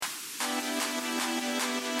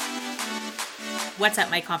What's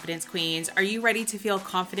up, my confidence queens? Are you ready to feel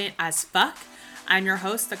confident as fuck? I'm your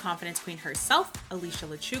host, the confidence queen herself, Alicia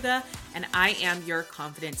Lechuga, and I am your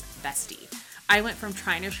confidence bestie. I went from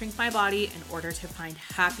trying to shrink my body in order to find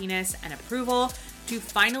happiness and approval to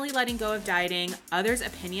finally letting go of dieting, others'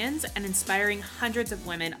 opinions, and inspiring hundreds of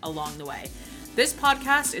women along the way. This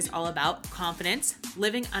podcast is all about confidence,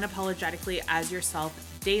 living unapologetically as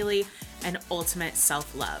yourself daily, and ultimate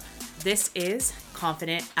self-love. This is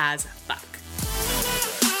Confident as Fuck.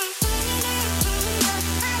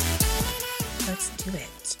 Let's do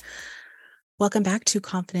it. Welcome back to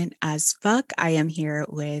Confident as Fuck. I am here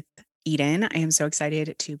with Eden. I am so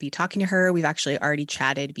excited to be talking to her. We've actually already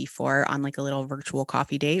chatted before on like a little virtual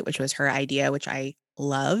coffee date, which was her idea, which I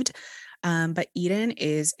loved. But Eden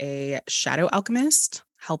is a shadow alchemist,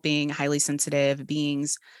 helping highly sensitive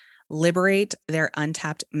beings liberate their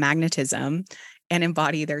untapped magnetism and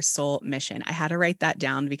embody their soul mission. I had to write that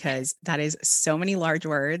down because that is so many large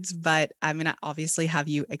words, but I'm going to obviously have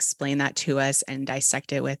you explain that to us and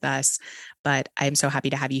dissect it with us. But I'm so happy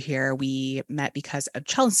to have you here. We met because of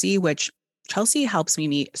Chelsea, which Chelsea helps me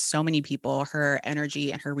meet so many people. Her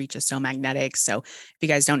energy and her reach is so magnetic. So if you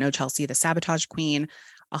guys don't know Chelsea, the Sabotage Queen,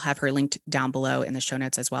 I'll have her linked down below in the show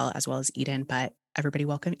notes as well as Eden. But everybody,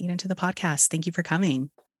 welcome Eden to the podcast. Thank you for coming.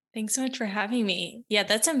 Thanks so much for having me. Yeah,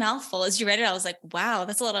 that's a mouthful. As you read it, I was like, wow,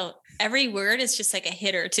 that's a little, every word is just like a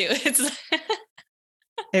hitter too.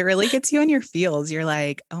 It really gets you in your feels. You're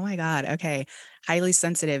like, oh my God, okay. Highly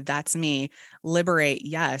sensitive. That's me. Liberate.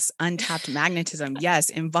 Yes. Untapped magnetism. Yes.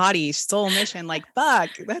 Embody soul mission. Like, fuck,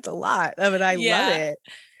 that's a lot. But I love it.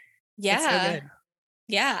 Yeah. It's so good.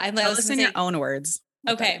 Yeah. Tell us in your own words.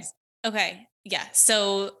 Okay. Yeah.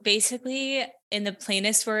 So basically, in the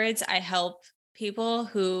plainest words, I help people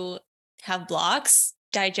who have blocks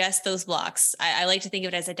digest those blocks. I like to think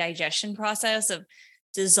of it as a digestion process of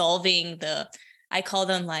dissolving I call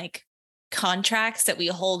them like contracts that we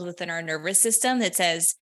hold within our nervous system that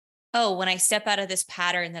says, oh, when I step out of this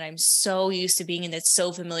pattern that I'm so used to being in, that's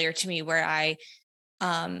so familiar to me, where I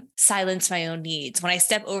silence my own needs. When I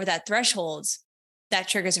step over that threshold, that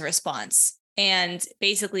triggers a response. And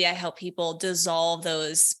basically, I help people dissolve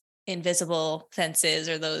those invisible fences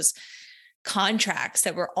or those contracts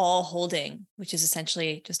that we're all holding, which is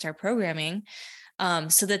essentially just our programming,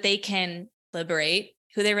 so that they can liberate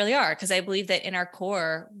who they really are. Because I believe that in our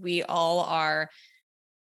core, we all are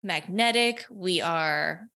magnetic. We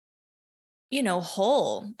are,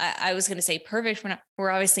 whole. I was going to say perfect. We're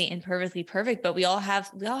obviously imperfectly perfect, but we all have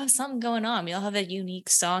something going on. We all have a unique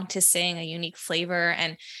song to sing, a unique flavor,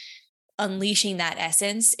 and unleashing that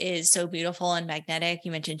essence is so beautiful and magnetic.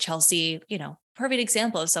 You mentioned Chelsea, perfect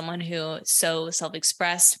example of someone who so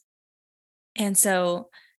self-expressed. And so,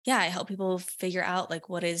 yeah, I help people figure out like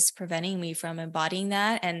what is preventing me from embodying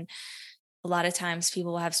that. And a lot of times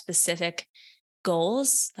people will have specific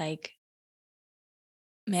goals, like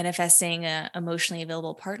manifesting a emotionally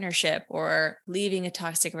available partnership or leaving a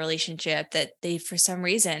toxic relationship that they, for some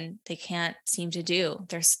reason, they can't seem to do.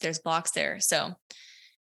 There's blocks there. So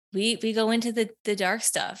we go into the dark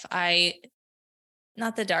stuff.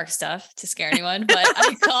 Not the dark stuff to scare anyone, but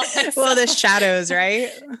I call it well, the shadows, right?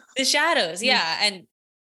 The shadows. Yeah. And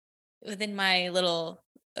within my little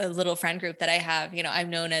friend group that I have, I'm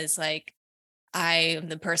known as like, I am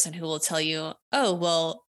the person who will tell you, oh,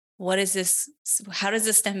 well, what is this? How does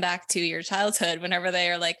this stem back to your childhood? Whenever they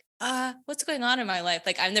are like, what's going on in my life?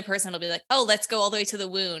 Like, I'm the person who'll be like, oh, let's go all the way to the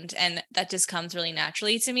wound. And that just comes really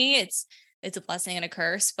naturally to me. It's a blessing and a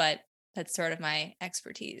curse, but that's sort of my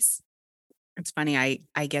expertise. It's funny.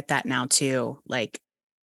 I get that now too. Like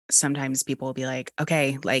sometimes people will be like,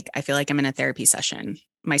 okay, like I feel like I'm in a therapy session.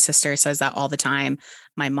 My sister says that all the time.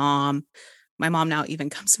 My mom now even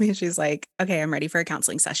comes to me and she's like, okay, I'm ready for a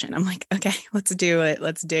counseling session. I'm like, okay, let's do it.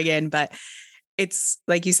 Let's dig in. But it's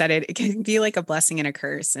like you said, it can be like a blessing and a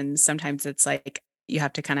curse. And sometimes it's like, you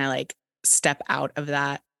have to kind of like step out of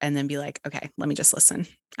that and then be like, okay, let me just listen.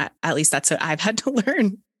 At least that's what I've had to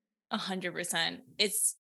learn. 100%.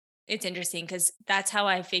 It's interesting because that's how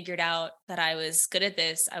I figured out that I was good at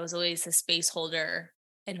this. I was always the space holder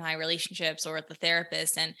in my relationships or with the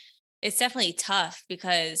therapist. And it's definitely tough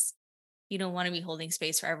because you don't want to be holding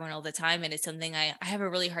space for everyone all the time. And it's something I have a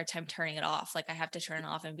really hard time turning it off. Like I have to turn it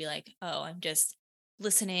off and be like, oh, I'm just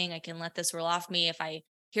listening. I can let this roll off me. If I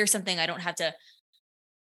hear something, I don't have to,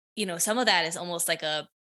 some of that is almost like a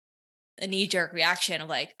knee-jerk reaction of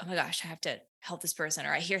like, oh my gosh, I have to help this person,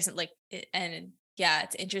 or I hear something like it, and yeah,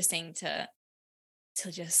 it's interesting to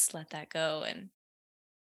just let that go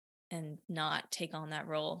and not take on that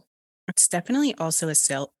role. It's definitely also a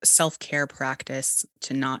self-care practice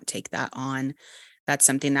to not take that on. That's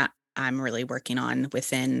something that I'm really working on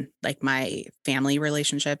within like my family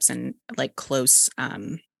relationships and like close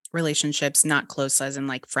relationships, not close as in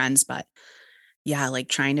like friends, but yeah, like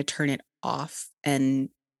trying to turn it off and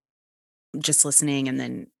just listening and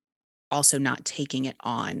then also not taking it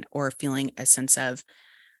on or feeling a sense of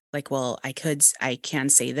like, well, I can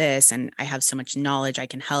say this and I have so much knowledge I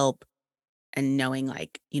can help and knowing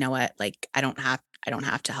like, you know what, like I don't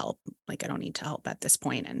have to help. Like I don't need to help at this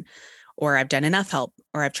point and or I've done enough help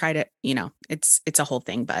or I've tried it, it's a whole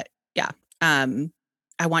thing, but yeah. Um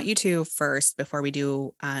I want you to first before we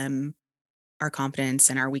do our confidence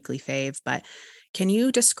and our weekly fave, but can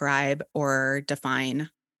you describe or define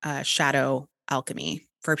shadow alchemy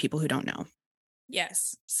for people who don't know?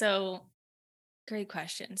 Yes. So, great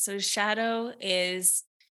question. So, shadow is,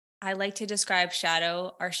 I like to describe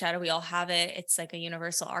shadow, our shadow, we all have it. It's like a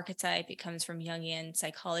universal archetype. It comes from Jungian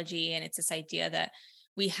psychology. And it's this idea that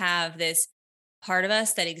we have this part of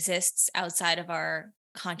us that exists outside of our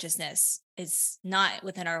consciousness. It's not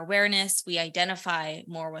within our awareness. We identify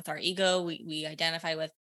more with our ego. We identify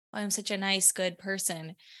with, oh, I'm such a nice, good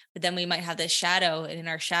person. But then we might have this shadow. And in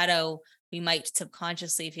our shadow, we might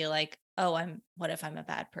subconsciously feel like, oh, what if I'm a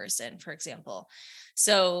bad person, for example?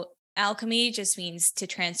 So alchemy just means to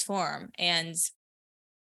transform. And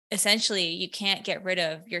essentially, you can't get rid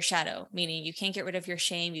of your shadow, meaning you can't get rid of your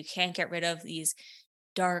shame. You can't get rid of these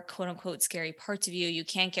dark, quote unquote, scary parts of you. You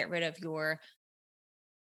can't get rid of your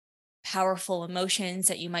powerful emotions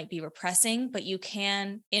that you might be repressing, but you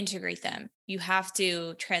can integrate them. You have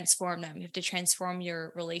to transform them. You have to transform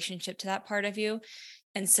your relationship to that part of you.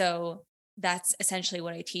 And so that's essentially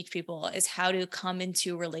what I teach people is how to come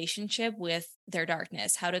into relationship with their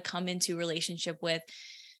darkness, how to come into relationship with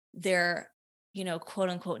their, quote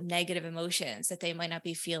unquote, negative emotions that they might not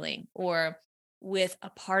be feeling, or with a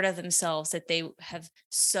part of themselves that they have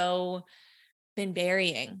so been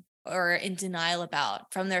burying or in denial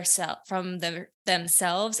about from themselves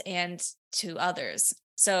and to others.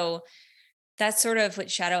 So that's sort of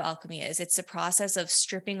what shadow alchemy is. It's a process of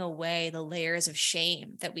stripping away the layers of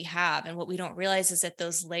shame that we have. And what we don't realize is that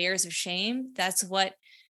those layers of shame, that's what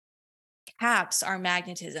caps our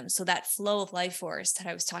magnetism. So that flow of life force that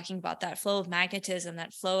I was talking about, that flow of magnetism,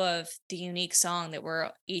 that flow of the unique song that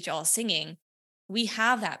we're each all singing, we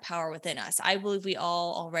have that power within us. I believe we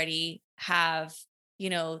all already have,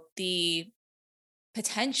 the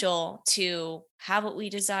potential to have what we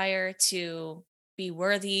desire, to be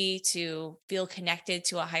worthy, to feel connected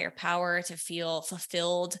to a higher power, to feel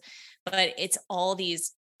fulfilled. But it's all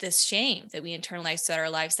this shame that we internalize throughout our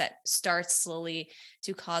lives that starts slowly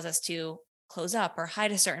to cause us to close up or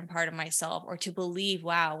hide a certain part of myself, or to believe,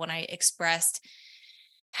 wow, when I expressed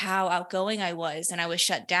how outgoing I was and I was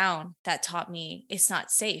shut down, that taught me it's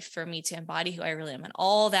not safe for me to embody who I really am. And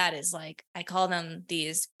all that is like, I call them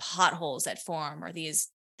these potholes that form, or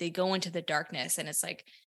they go into the darkness. And it's like,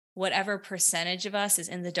 whatever percentage of us is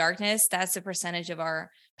in the darkness, that's the percentage of our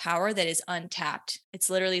power that is untapped. It's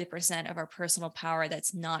literally the percent of our personal power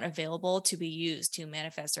that's not available to be used to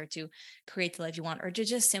manifest or to create the life you want, or to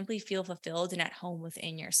just simply feel fulfilled and at home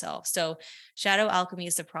within yourself. So, shadow alchemy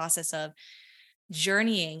is the process of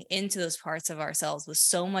journeying into those parts of ourselves with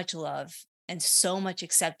so much love and so much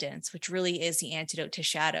acceptance, which really is the antidote to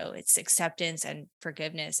shadow. It's acceptance and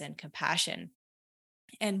forgiveness and compassion,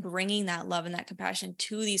 and bringing that love and that compassion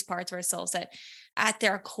to these parts of ourselves that at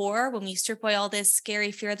their core, when we strip away all this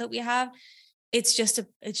scary fear that we have, it's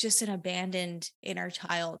just an abandoned inner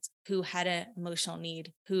child who had an emotional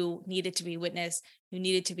need, who needed to be witnessed, who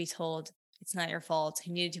needed to be told it's not your fault,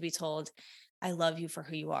 who needed to be told I love you for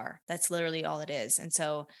who you are. That's literally all it is. And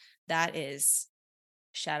so that is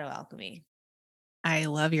shadow alchemy. I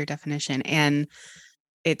love your definition and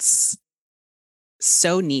it's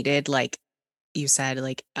so needed. Like you said,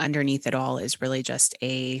 like underneath it all is really just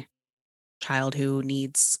a child who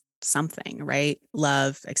needs something, right?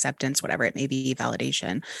 Love, acceptance, whatever it may be,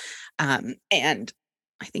 validation. And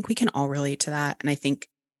I think we can all relate to that. And I think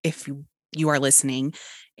if you are listening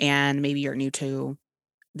and maybe you're new to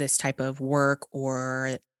this type of work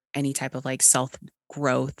or any type of like self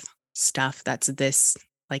growth stuff that's this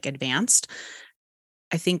like advanced,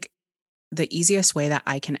 I think the easiest way that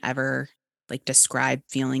I can ever like describe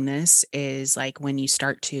feeling this is like when you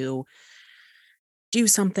start to do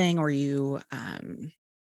something or you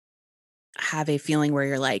have a feeling where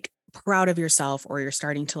you're like proud of yourself or you're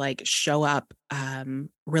starting to like show up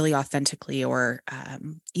really authentically or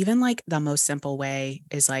even like the most simple way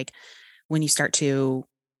is like when you start to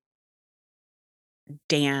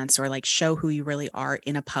dance or like show who you really are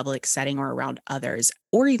in a public setting or around others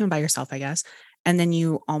or even by yourself, I guess. And then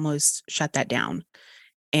you almost shut that down.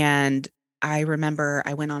 And I remember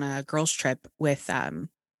I went on a girls trip with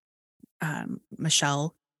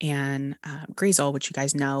Michelle and Grazel, which you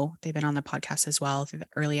guys know. They've been on the podcast as well through the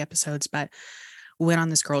early episodes, but we went on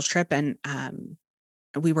this girls trip and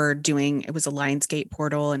we were doing, it was a Lionsgate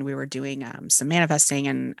portal, and we were doing some manifesting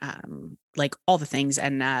and like all the things.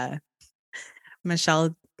 And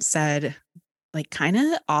Michelle said, like kind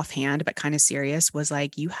of offhand, but kind of serious, was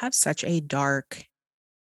like, you have such a dark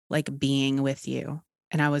like being with you.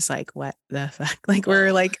 And I was like, what the fuck? Like,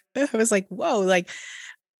 we're like, I was like, whoa, like,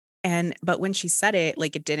 and, but when she said it,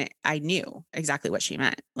 like, it didn't, I knew exactly what she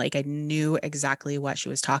meant. Like, I knew exactly what she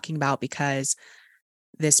was talking about, because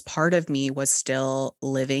this part of me was still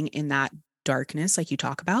living in that darkness, like you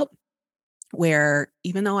talk about, where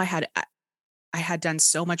even though I had done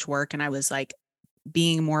so much work and I was like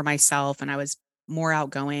being more myself and I was more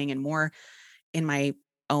outgoing and more in my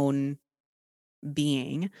own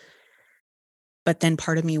being, but then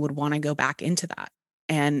part of me would want to go back into that.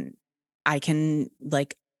 And I can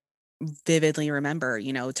like vividly remember,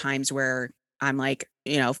 times where I'm like,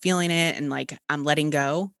 feeling it and like I'm letting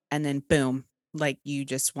go, and then boom, like you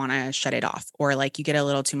just want to shut it off, or like you get a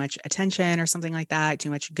little too much attention or something like that, too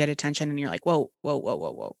much good attention, and you're like, whoa, whoa, whoa,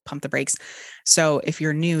 whoa, whoa, pump the brakes. So if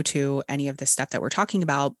you're new to any of the stuff that we're talking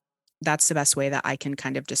about, that's the best way that I can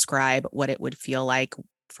kind of describe what it would feel like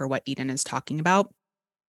for what Eden is talking about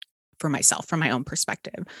for myself, from my own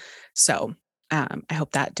perspective. So I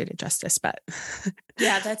hope that did it justice, but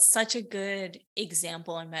Yeah, that's such a good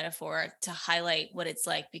example and metaphor to highlight what it's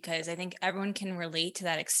like, because I think everyone can relate to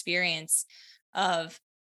that experience of,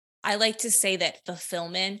 I like to say that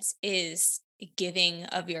fulfillment is giving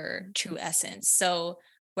of your true essence. So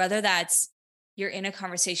whether that's you're in a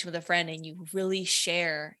conversation with a friend and you really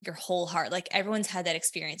share your whole heart, like everyone's had that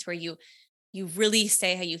experience where you really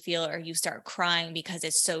say how you feel, or you start crying because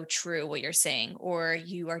it's so true what you're saying, or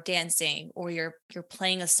you are dancing, or you're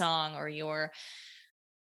playing a song, or you're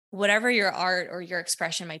whatever your art or your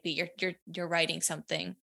expression might be, you're writing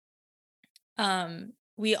something.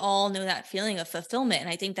 We all know that feeling of fulfillment, and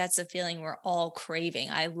I think that's a feeling we're all craving.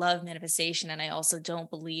 I love manifestation, and I also don't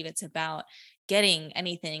believe it's about getting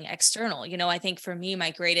anything external. I think for me,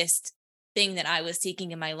 my greatest thing that I was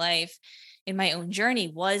seeking in my life, in my own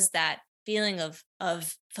journey, was that feeling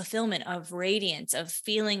of fulfillment, of radiance, of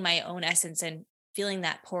feeling my own essence and feeling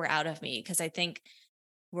that pour out of me, because I think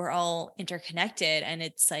we're all interconnected, and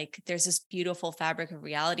it's like there's this beautiful fabric of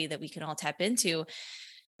reality that we can all tap into,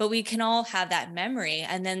 but we can all have that memory.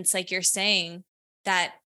 And then it's like you're saying,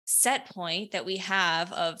 that set point that we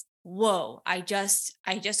have of, whoa, I just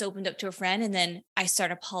opened up to a friend, and then I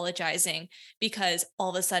start apologizing because all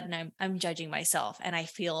of a sudden I'm judging myself and I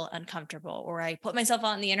feel uncomfortable, or I put myself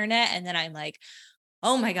on the internet and then I'm like,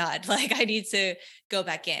 oh my god, like I need to go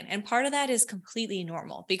back in. And part of that is completely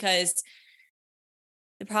normal, because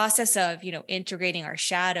the process of integrating our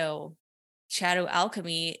shadow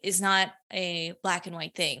alchemy is not a black and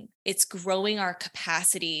white thing. It's growing our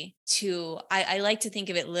capacity to, I like to think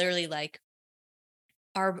of it literally like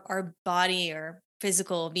our body or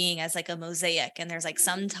physical being as like a mosaic, and there's like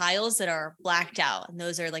some tiles that are blacked out, and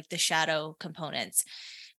those are like the shadow components,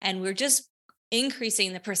 and we're just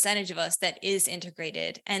increasing the percentage of us that is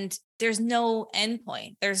integrated, and there's no end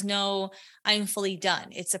point. There's no I'm fully done.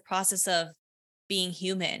 It's a process of being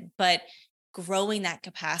human, but growing that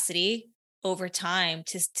capacity over time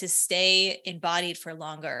to stay embodied for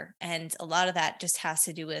longer. And a lot of that just has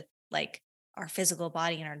to do with like our physical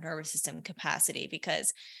body and our nervous system capacity,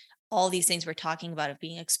 because all these things we're talking about of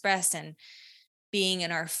being expressed and being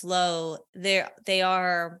in our flow, they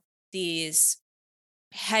are these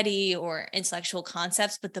heady or intellectual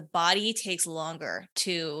concepts, but the body takes longer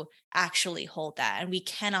to actually hold that, and we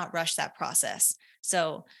cannot rush that process.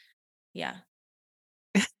 So yeah.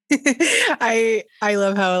 I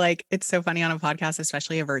love how like it's so funny on a podcast,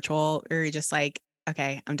 especially a virtual, where you're just like,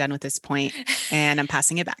 okay, I'm done with this point and I'm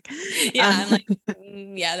passing it back. Yeah, I'm like,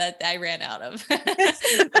 yeah, that I ran out of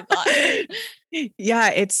the thought. Yeah,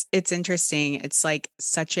 it's interesting. It's like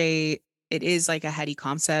it is like a heady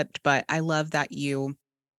concept, but I love that you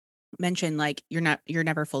mentioned like you're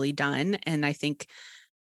never fully done. And I think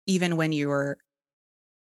even when you're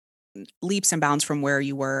leaps and bounds from where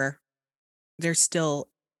you were, there's still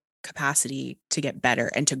capacity to get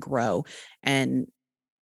better and to grow, and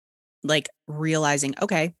like realizing,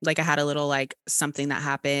 okay, like I had a little like something that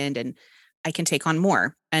happened and I can take on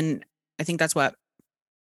more. And I think that's what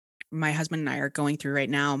my husband and I are going through right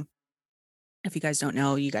now. If you guys don't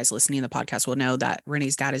know, you guys listening to the podcast will know that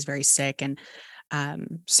Renee's dad is very sick. And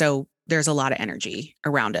so there's a lot of energy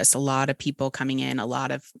around us, a lot of people coming in, a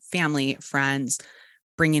lot of family, friends,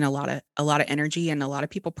 bringing a lot of energy and a lot of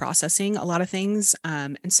people processing a lot of things.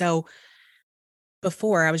 And so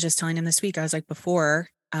before, I was just telling him this week, I was like, before,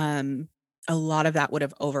 a lot of that would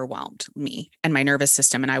have overwhelmed me and my nervous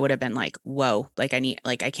system. And I would have been like, whoa, like I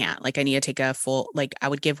can't, like I need to take a full, like I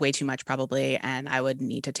would give way too much probably. And I would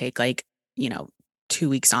need to take like, 2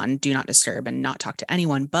 weeks on do not disturb and not talk to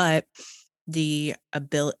anyone. But the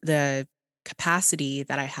capacity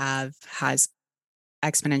that I have has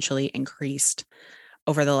exponentially increased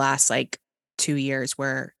over the last like 2 years,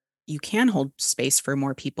 where you can hold space for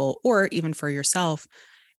more people or even for yourself.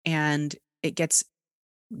 And it gets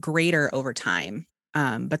greater over time.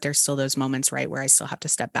 But there's still those moments, right, where I still have to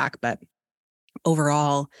step back. But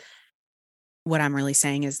overall, what I'm really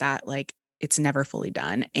saying is that like it's never fully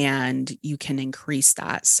done and you can increase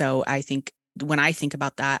that. So I think when I think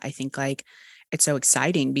about that, I think like it's so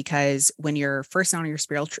exciting because when you're first on your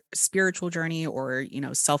spiritual journey or,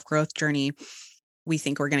 self-growth journey, we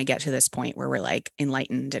think we're going to get to this point where we're like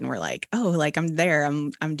enlightened and we're like, oh, like I'm there,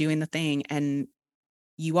 I'm doing the thing. And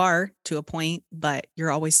you are to a point, but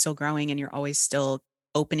you're always still growing and you're always still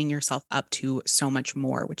opening yourself up to so much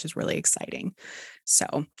more, which is really exciting. So,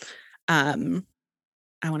 um,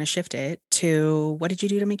 I want to shift it to what did you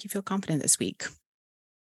do to make you feel confident this week?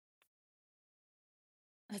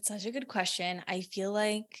 That's such a good question. I feel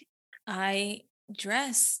like I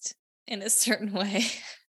dressed in a certain way.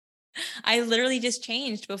 I literally just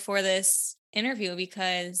changed before this interview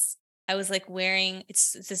because I was like wearing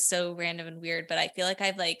it's just so random and weird, but I feel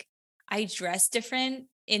like I dress different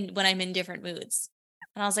in when I'm in different moods.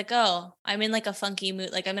 And I was like, "Oh, I'm in like a funky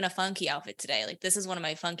mood. Like I'm in a funky outfit today. Like this is one of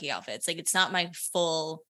my funky outfits. Like it's not my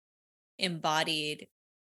full embodied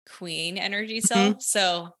queen energy Mhm. self."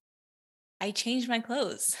 So, I changed my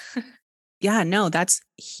clothes. Yeah, no, that's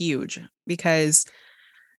huge because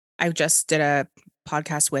I just did a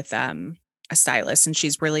podcast with a stylist and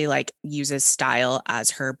she's really like uses style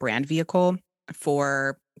as her brand vehicle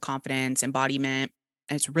for confidence, embodiment.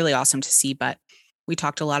 And it's really awesome to see. But we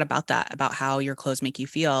talked a lot about that, about how your clothes make you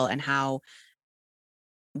feel and how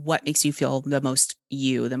what makes you feel the most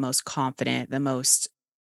you, the most confident, the most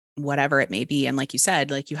whatever it may be. And like you said,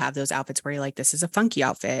 like you have those outfits where you're like, this is a funky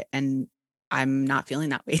outfit and I'm not feeling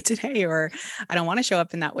that way today, or I don't want to show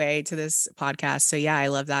up in that way to this podcast. So yeah, I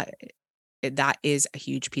love that. That is a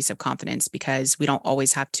huge piece of confidence because we don't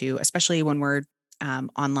always have to, especially when we're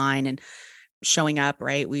online and showing up,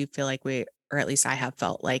 right? We feel like or at least I have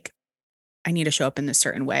felt like I need to show up in this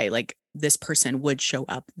certain way. Like this person would show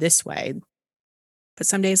up this way. But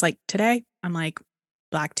some days like today, I'm like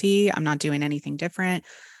black tea. I'm not doing anything different.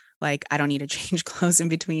 Like, I don't need to change clothes in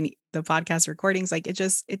between the podcast recordings. Like,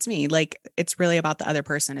 it's me. Like, it's really about the other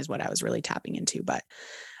person is what I was really tapping into. But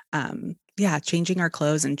yeah, changing our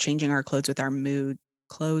clothes and changing our clothes with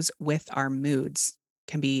our moods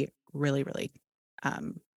can be really, really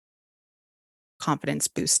um, confidence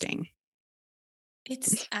boosting.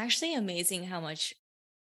 It's actually amazing how much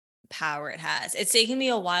power it has. It's taken me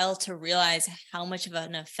a while to realize how much of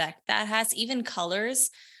an effect that has. Even colors.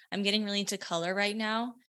 I'm getting really into color right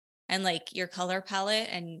now and like your color palette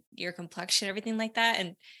and your complexion, everything like that.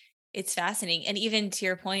 And it's fascinating. And even to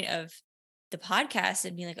your point of the podcast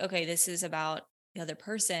and being like, okay, this is about the other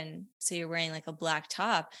person. So you're wearing like a black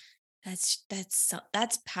top.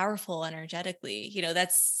 That's powerful energetically.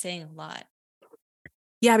 That's saying a lot.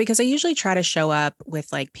 Yeah, because I usually try to show up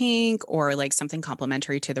with like pink or like something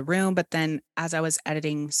complimentary to the room. But then as I was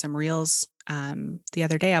editing some reels the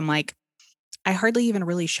other day, I'm like, I hardly even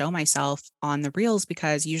really show myself on the reels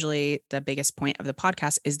because usually the biggest point of the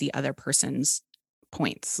podcast is the other person's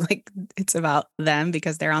points. Like it's about them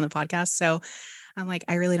because they're on the podcast. So I'm like,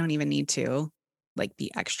 I really don't even need to like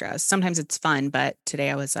be extra. Sometimes it's fun, but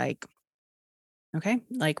today I was like, okay,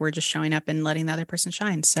 like we're just showing up and letting the other person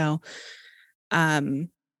shine. So, um,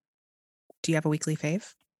 do you have a weekly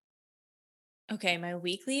fave? Okay, my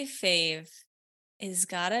weekly fave is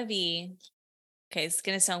gotta be okay, it's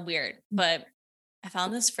gonna sound weird, but I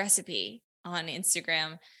found this recipe on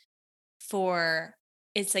Instagram for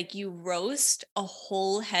it's like you roast a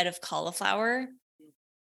whole head of cauliflower.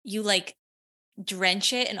 You like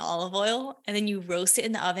drench it in olive oil and then you roast it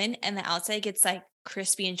in the oven and the outside gets like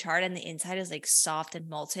crispy and charred and the inside is like soft and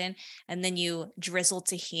molten and then you drizzle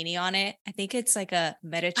tahini on it. I think it's like a I've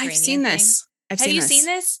Mediterranean seen thing. this. I've Have seen you seen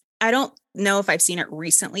this. this? I don't know if I've seen it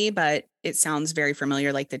recently, but it sounds very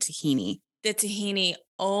familiar, like the tahini. The tahini.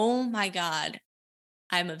 Oh my god.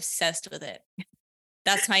 I'm obsessed with it.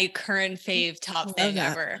 That's my current fave top Love thing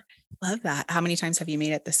that. ever. Love that. How many times have you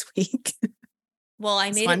made it this week? Well, I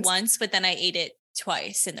Just made it once? once, but then I ate it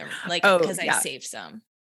twice in the like Oh, because I yeah. saved some.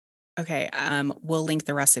 Okay. We'll link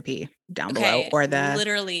the recipe down below Okay, or the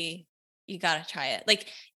literally, you gotta try it. Like,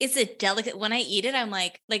 it's a delicate when I eat it, I'm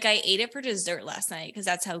like I ate it for dessert last night because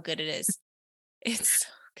that's how good it is. It's so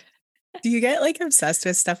good. do you get like obsessed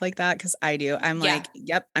with stuff like that? Because I do. I'm Yeah, like,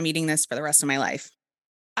 yep, I'm eating this for the rest of my life.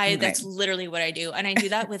 I Okay. that's literally what I do, and I do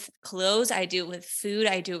that with clothes, I do it with food,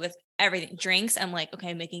 I do it with everything. Drinks, I'm like, "Okay,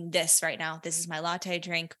 I'm making this right now. This is my latte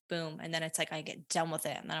drink, boom," and then it's like I get done with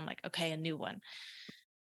it, and then I'm like, "Okay, a new one."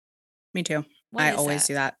 Me too. What I is always that?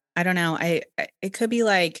 do that. I don't know. It could be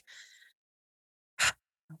like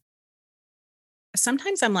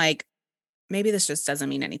sometimes I'm like, maybe this just doesn't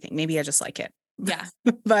mean anything. Maybe I just like it. Yeah,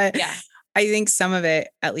 But yeah, I think some of it,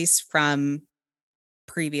 at least from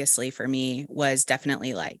previously for me, was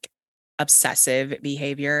definitely like obsessive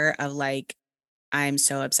behavior of like, I'm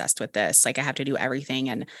so obsessed with this. Like I have to do everything.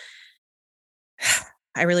 And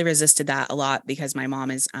I really resisted that a lot because my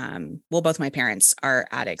mom is well, both my parents are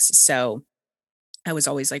addicts. So I was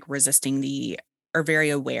always like resisting the or very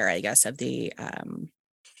aware, I guess, of the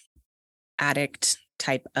addict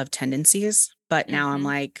type of tendencies. But now I'm mhm.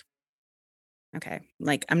 like, okay,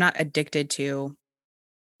 like I'm not addicted to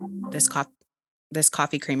this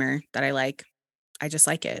coffee creamer that I like. I just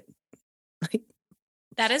like it. Like,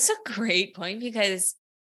 That is a great point because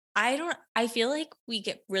I feel like we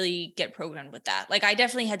get programmed with that. Like I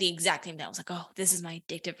definitely had the exact same thing. I was like, "Oh, this is my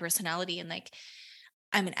addictive personality," and like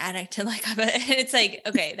I'm an addict and like and it's like,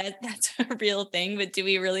 okay, that's a real thing, but do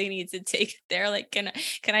we really need to take it there? Like, can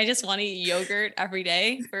I just want to eat yogurt every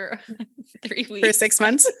day for 3 for weeks? 6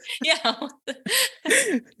 months. Yeah.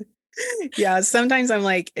 Yeah, sometimes I'm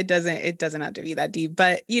like, it doesn't have to be that deep.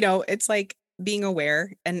 But it's like being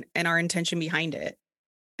aware and our intention behind it.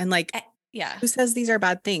 And like, Eh, yeah. who says these are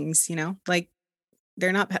bad things, Like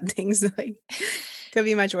they're not bad things. Like could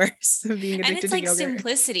be much worse than being And addicted it's to like yogurt.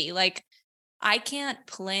 simplicity. Like I can't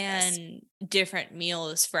Yes. plan different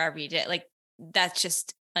meals for every day. Like that's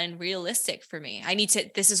just unrealistic for me. I need to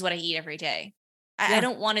this is what I eat every day. I Yeah.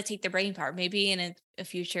 don't want to take the brain part. Maybe in a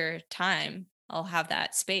future time I'll have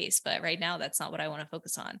that space, but right now that's not what I want to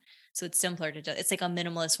focus on. So it's simpler to do. It's like a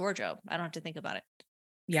minimalist wardrobe. I don't have to think about it.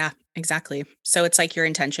 Yeah, exactly. So it's like your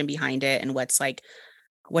intention behind it and what's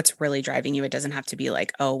really driving you. It doesn't have to be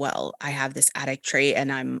like, oh well, I have this addict trait and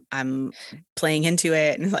I'm playing into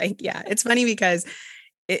it. And like, yeah, it's funny because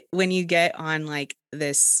when you get on like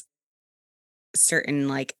this certain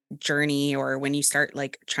like journey or when you start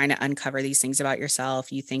like trying to uncover these things about yourself,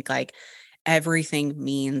 you think like everything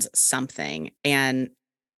means something. And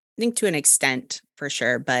I think to an extent for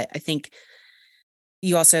sure. But I think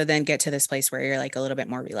you also then get to this place where you're like a little bit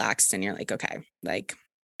more relaxed and you're like, okay, like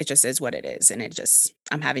it just is what it is. And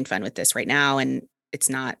I'm having fun with this right now. And it's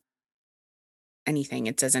not anything,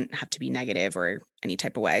 it doesn't have to be negative or any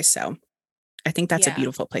type of way. So I think that's a Yeah.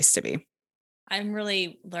 beautiful place to be. I'm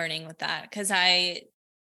really learning with that because I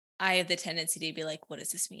have the tendency to be like, what does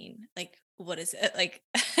this mean? Like, what is it? Like,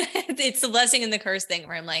 it's the blessing and the curse thing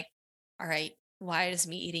where I'm like, all right, why does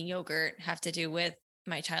me eating yogurt have to do with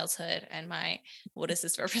my childhood and what does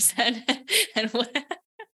this represent? And what,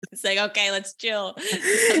 it's like, okay, let's chill.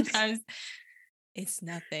 Sometimes it's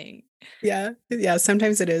nothing. Yeah. Yeah.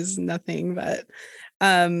 Sometimes it is nothing, but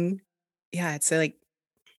um yeah, it's like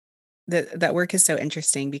that work is so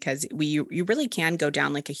interesting because you really can go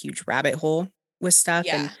down like a huge rabbit hole with stuff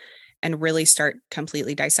Yeah. and really start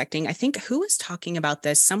completely dissecting. I think who was talking about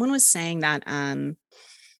this? Someone was saying that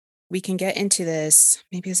we can get into this,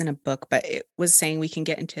 maybe it was in a book, but it was saying we can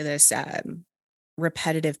get into this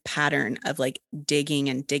repetitive pattern of like digging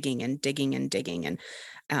and digging and digging and digging and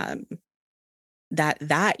um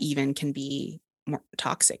that even can be more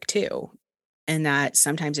toxic too. And that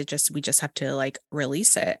sometimes we just have to like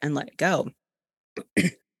release it and let it go.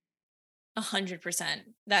 100%.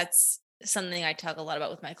 That's something I talk a lot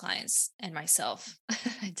about with my clients and myself.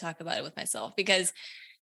 I talk about it with myself because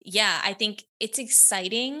yeah, I think it's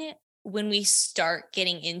exciting when we start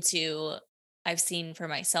getting into I've seen for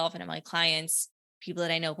myself and in my clients, people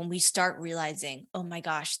that I know, when we start realizing, oh my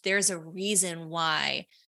gosh, there's a reason why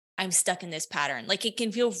I'm stuck in this pattern. Like it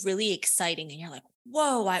can feel really exciting and you're like,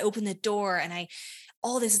 whoa, I opened the door and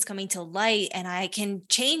all this is coming to light and I can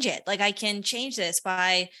change it. Like I can change this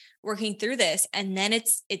by working through this. And then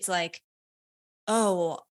it's like,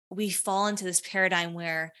 oh, we fall into this paradigm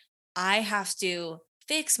where I have to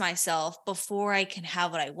fix myself before I can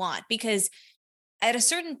have what I want. Because at a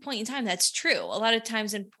certain point in time, that's true. A lot of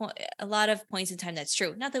points in time, that's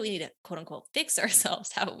true. Not that we need to quote unquote fix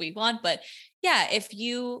ourselves how we want, but yeah, if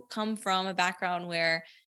you come from a background where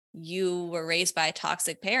you were raised by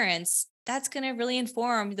toxic parents, that's going to really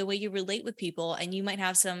inform the way you relate with people, and you might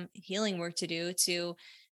have some healing work to do to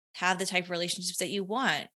have the type of relationships that you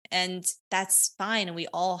want. And that's fine. And we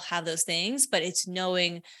all have those things, but it's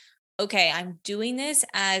knowing, okay, I'm doing this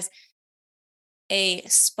as a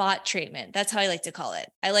spot treatment. That's how I like to call it.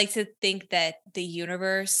 I like to think that the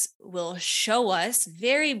universe will show us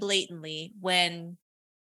very blatantly when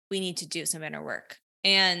we need to do some inner work.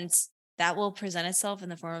 And that will present itself in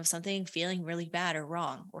the form of something feeling really bad or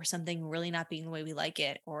wrong, or something really not being the way we like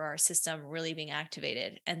it, or our system really being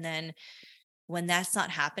activated. And then when that's not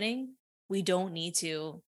happening, we don't need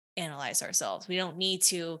to analyze ourselves. We don't need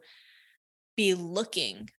to be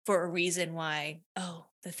looking for a reason why, oh,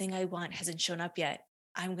 the thing I want hasn't shown up yet.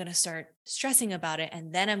 I'm going to start stressing about it.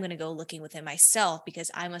 And then I'm going to go looking within myself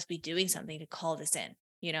because I must be doing something to call this in,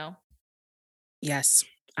 you know? Yes,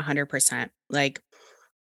 100%. Like,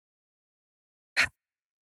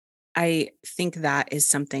 I think that is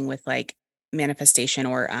something with like manifestation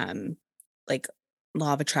or like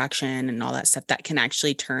law of attraction and all that stuff that can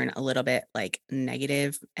actually turn a little bit like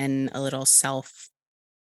negative and a little self,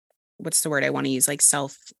 what's the word I want to use? Like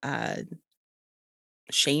self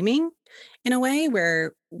shaming in a way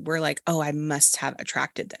where we're like, oh, I must have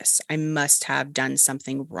attracted this. I must have done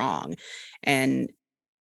something wrong. And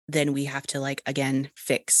then we have to like again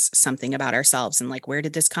fix something about ourselves and like where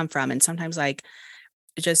did this come from? And sometimes like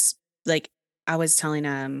just like I was telling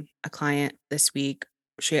a client this week,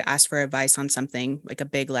 she asked for advice on something like a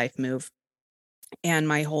big life move. And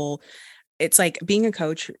my whole it's like being a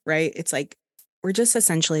coach, right? It's like we're just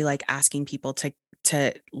essentially like asking people to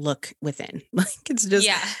look within. Like it's just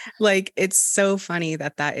Yeah. like it's so funny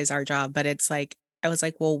that that is our job, but it's like I was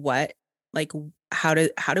like, "Well, what like how do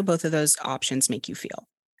both of those options make you feel?"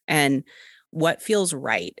 And what feels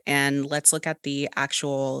right? And let's look at the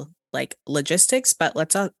actual like logistics, but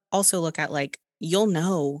let's also look at like you'll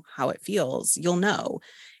know how it feels. You'll know.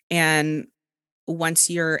 And once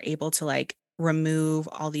you're able to like remove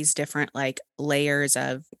all these different like layers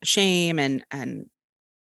of shame and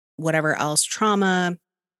whatever else trauma,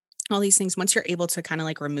 all these things, once you're able to kind of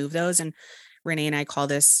like remove those, and Renee and I call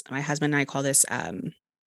this, my husband and I call this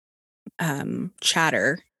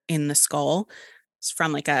chatter in the skull. It's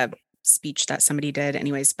from like a speech that somebody did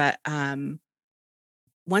anyways, but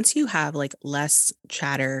once you have like less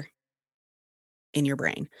chatter in your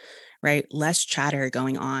brain, right? Less chatter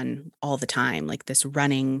going on all the time, like this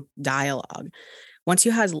running dialogue. Once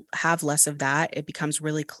you have less of that, it becomes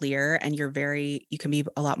really clear and you can be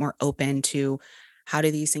a lot more open to how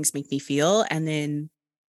do these things make me feel? And then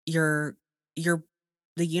your your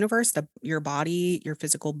the universe, your body, your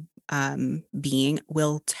physical being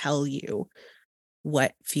will tell you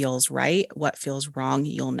what feels right, what feels wrong,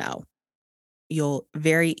 you'll know. You'll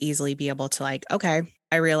very easily be able to like, okay,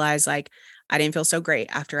 I realize like I didn't feel so great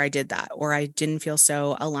after I did that, or I didn't feel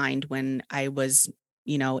so aligned when I was,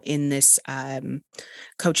 in this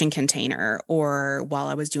coaching container or while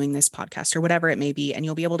I was doing this podcast or whatever it may be. And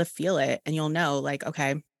you'll be able to feel it and you'll know like,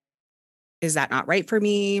 okay, is that not right for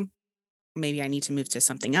me? Maybe I need to move to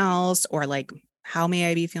something else, or like, how may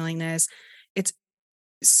I be feeling this? It's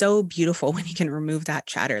so beautiful when you can remove that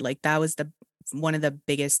chatter. Like that was the one of the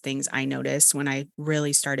biggest things I noticed when I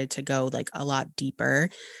really started to go like a lot deeper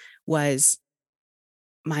was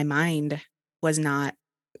my mind was not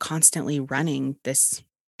constantly running this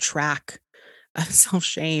track of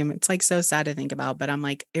self-shame. It's like so sad to think about, but I'm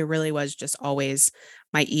like, it really was just always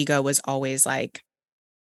my ego was always like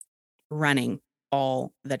running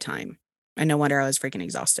all the time. And no wonder I was freaking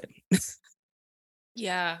exhausted.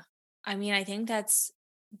 Yeah. I mean, I think that's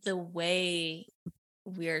the way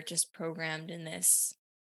we're just programmed in this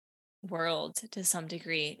world to some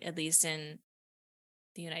degree, at least in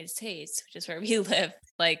the United States, which is where we live.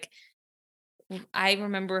 Like, I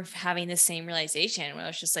remember having the same realization where I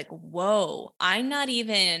was just like, whoa, I'm not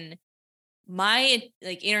even, my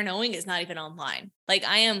like inner knowing is not even online. Like,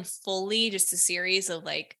 I am fully just a series of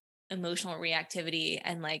like emotional reactivity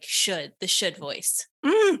and like the should voice.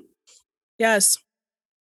 Mm, yes.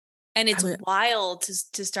 And I it's would wild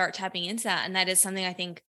to start tapping into that. And that is something I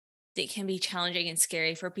think that can be challenging and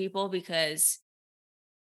scary for people because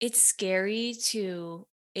it's scary to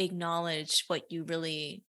acknowledge what you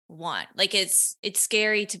really want. Like it's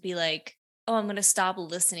scary to be like, "Oh, I'm going to stop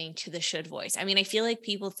listening to the should voice." I mean, I feel like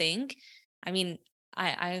people think, I mean,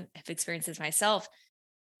 I have experienced this myself.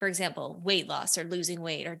 For example, weight loss or losing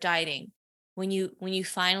weight or dieting. When you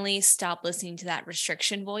finally stop listening to that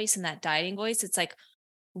restriction voice and that dieting voice, it's like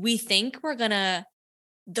we think we're going to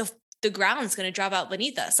the ground's going to drop out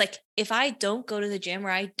beneath us. Like if I don't go to the gym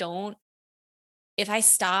or if I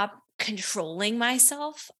stop controlling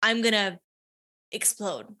myself, I'm going to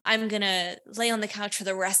explode. I'm going to lay on the couch for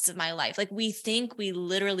the rest of my life. Like we think we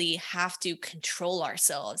literally have to control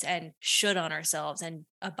ourselves and should on ourselves and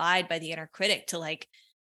abide by the inner critic to like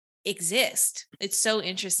exist. It's so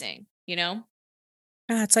interesting, you know?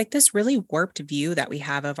 Yeah, it's like this really warped view that we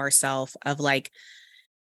have of ourselves of like,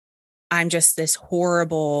 I'm just this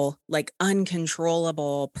horrible, like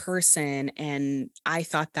uncontrollable person. And I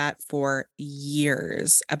thought that for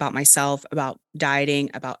years about myself, about dieting,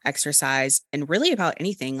 about exercise, and really about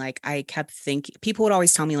anything. Like I kept thinking, people would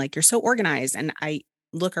always tell me, like, you're so organized. And I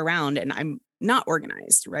look around and I'm not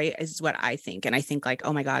organized, right? Is what I think. And I think, like,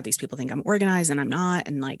 oh my God, these people think I'm organized and I'm not.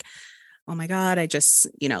 And like, oh my God, I just,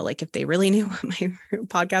 like if they really knew what my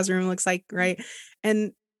podcast room looks like, right?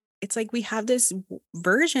 And it's like we have this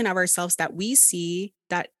version of ourselves that we see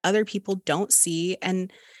that other people don't see.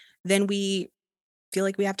 And then we feel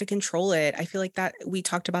like we have to control it. I feel like that we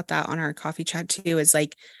talked about that on our coffee chat too, is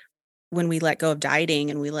like when we let go of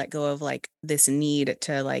dieting and we let go of like this need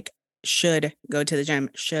to like, should go to the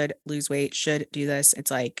gym, should lose weight, should do this.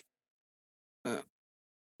 It's like, uh,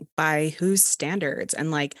 by whose standards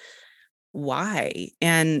and like why?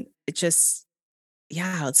 And it just,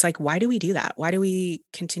 yeah, it's like, why do we do that? Why do we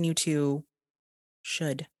continue to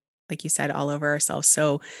should, like you said, all over ourselves?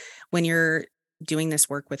 So when you're doing this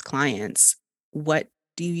work with clients, what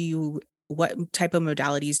what type of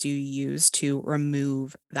modalities do you use to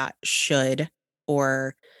remove that should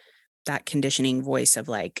or that conditioning voice of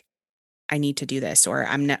like, I need to do this, or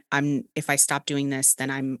I'm not, if I stop doing this, then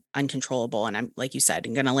I'm uncontrollable. And I'm, like you said,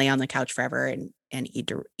 I'm going to lay on the couch forever and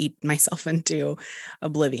eat myself into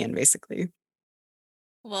oblivion, basically.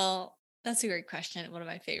 Well, that's a great question. One of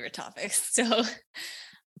my favorite topics. So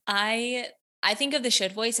I I think of the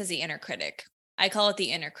should voice as the inner critic. I call it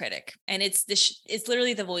the inner critic. And it's it's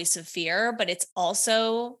literally the voice of fear, but it's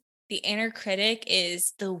also the inner critic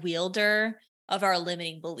is the wielder of our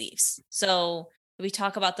limiting beliefs. So we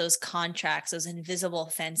talk about those contracts, those invisible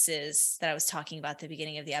fences that I was talking about at the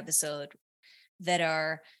beginning of the episode that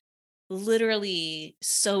are literally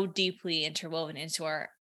so deeply interwoven into our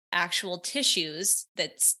actual tissues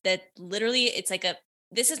that literally it's like a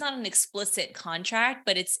this is not an explicit contract,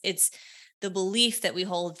 but it's the belief that we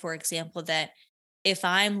hold, for example, that if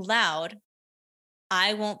I'm loud,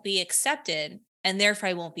 I won't be accepted and therefore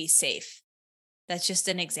I won't be safe. That's just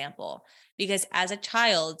an example. Because as a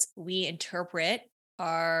child, we interpret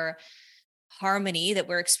our harmony that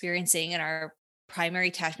we're experiencing in our primary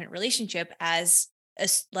attachment relationship as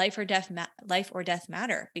life or death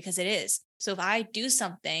matter, because it is. So if I do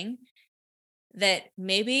something that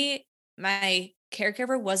maybe my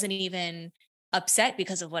caregiver wasn't even upset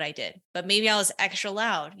because of what I did, but maybe I was extra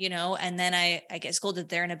loud, and then I get scolded,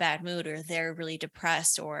 they're in a bad mood or they're really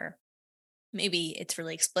depressed, or maybe it's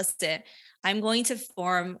really explicit. I'm going to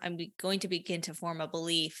begin to form a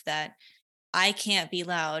belief that I can't be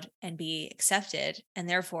loud and be accepted, and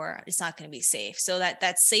therefore it's not going to be safe. So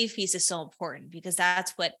that safe piece is so important, because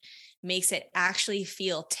that's what makes it actually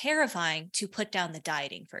feel terrifying to put down the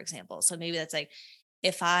dieting, for example. So maybe that's like,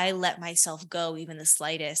 if I let myself go even the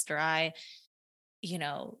slightest, or I,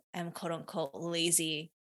 am quote unquote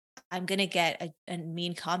lazy, I'm going to get a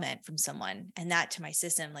mean comment from someone, and that to my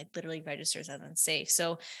system like literally registers as unsafe.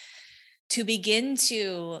 So to begin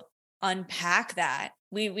to unpack that,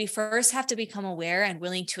 we first have to become aware and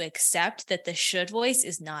willing to accept that the should voice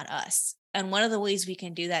is not us. And one of the ways we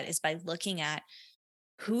can do that is by looking at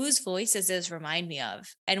whose voice does this remind me of?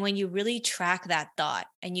 And when you really track that thought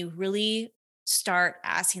and you really start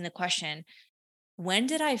asking the question, when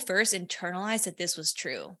did I first internalize that this was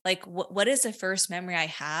true? Like, what is the first memory I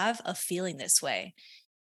have of feeling this way?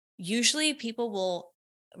 Usually people will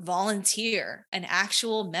volunteer an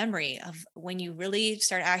actual memory of when you really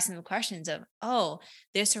start asking the questions of, oh,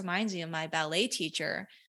 this reminds me of my ballet teacher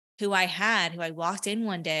who I walked in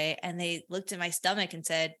one day and they looked at my stomach and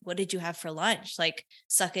said, what did you have for lunch? Like,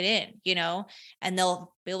 suck it in, and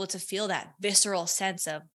they'll be able to feel that visceral sense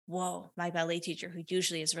of, whoa, my ballet teacher, who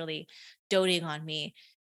usually is really doting on me,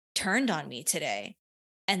 turned on me today.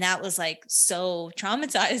 And that was like so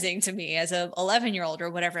traumatizing to me as a 11-year-old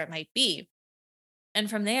or whatever it might be. And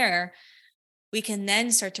from there, we can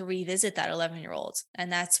then start to revisit that 11-year-old. And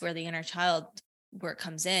that's where the inner child work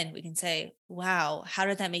comes in. We can say, wow, how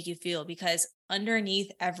did that make you feel? Because underneath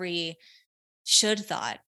every should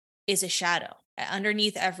thought is a shadow.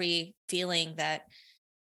 Underneath every feeling that,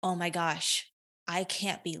 oh my gosh, I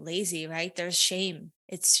can't be lazy, right? There's shame.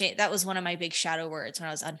 It's shame. That was one of my big shadow words when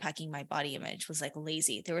I was unpacking my body image, was like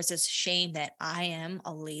lazy. There was this shame that I am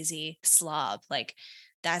a lazy slob. Like,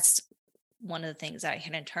 that's one of the things that I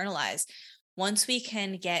can internalize. Once we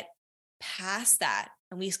can get past that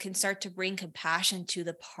and we can start to bring compassion to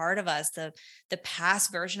the part of us, the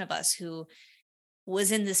past version of us who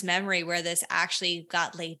was in this memory where this actually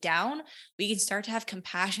got laid down, we can start to have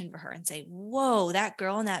compassion for her and say, whoa, that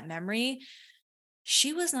girl in that memory,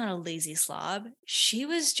 she was not a lazy slob. She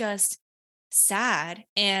was just sad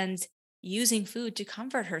and using food to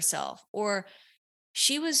comfort herself. Or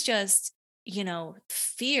she was just,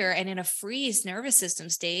 fear and in a freeze nervous system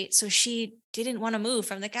state. So she didn't want to move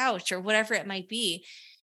from the couch or whatever it might be.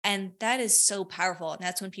 And that is so powerful. And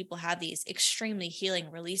that's when people have these extremely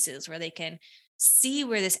healing releases where they can see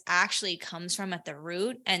where this actually comes from at the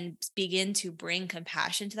root and begin to bring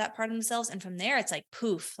compassion to that part of themselves. And from there, it's like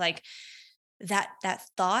poof, like that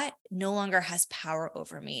thought no longer has power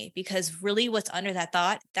over me, because really what's under that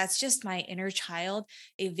thought, that's just my inner child,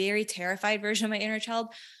 a very terrified version of my inner child,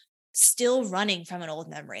 still running from an old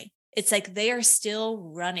memory. It's like they are still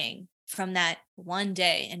running from that one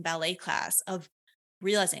day in ballet class of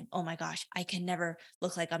realizing, oh my gosh, I can never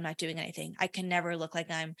look like I'm not doing anything. I can never look like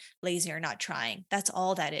I'm lazy or not trying. That's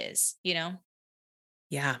all that is, you know?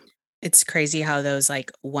 Yeah. It's crazy how those like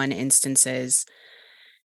one instances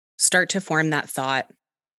start to form that thought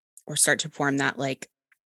or start to form that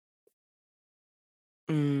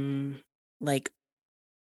mm, like,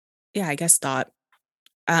 yeah, I guess thought.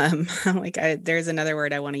 There's another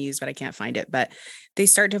word I want to use, but I can't find it. But they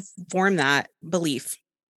start to form that belief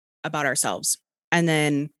about ourselves. And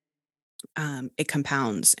then it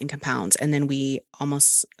compounds and compounds. And then we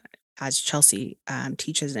almost, as Chelsea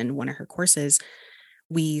teaches in one of her courses,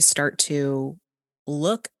 we start to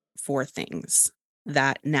look for things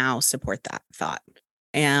that now support that thought.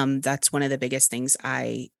 And that's one of the biggest things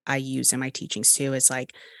I use in my teachings too, is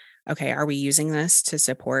like, okay, are we using this to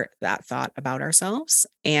support that thought about ourselves?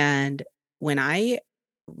 And when I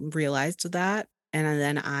realized that, and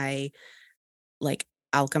then I like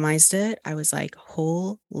alchemized it, I was like,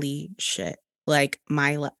 holy shit. Like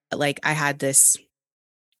I had this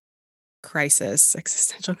crisis,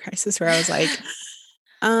 existential crisis where I was like,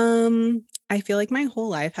 I feel like my whole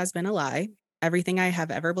life has been a lie. Everything I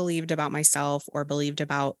have ever believed about myself or believed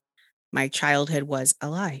about my childhood was a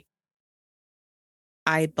lie.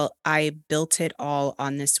 I built it all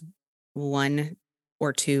on this one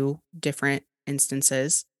or two different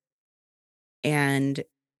instances, and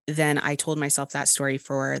then I told myself that story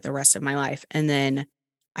for the rest of my life, and then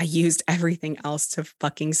I used everything else to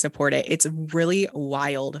fucking support it. It's really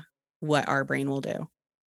wild what our brain will do.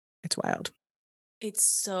 It's wild. It's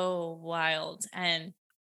so wild. And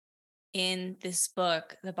in this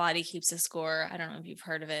book, The Body Keeps a Score, I don't know if you've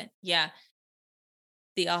heard of it. Yeah.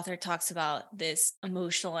 The author talks about this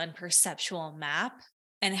emotional and perceptual map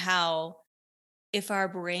and how if our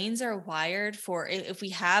brains are wired for, if we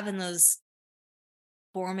have in those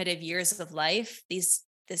formative years of life, this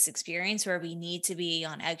experience where we need to be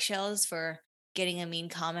on eggshells for getting a mean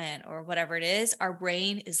comment or whatever it is, our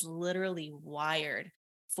brain is literally wired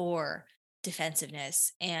for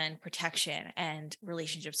defensiveness and protection, and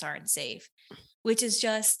relationships aren't safe, which is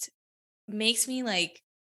just makes me like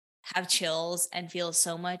have chills and feel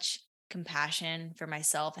so much compassion for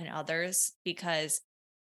myself and others, because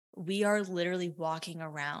we are literally walking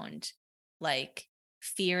around like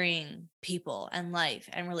fearing people and life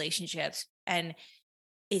and relationships. And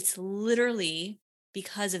it's literally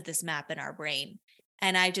because of this map in our brain.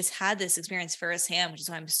 And I just had this experience firsthand, which is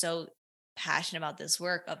why I'm so passionate about this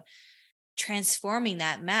work of transforming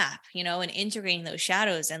that map, and integrating those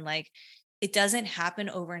shadows. And like, it doesn't happen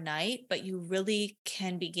overnight, but you really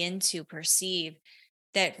can begin to perceive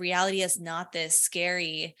that reality is not this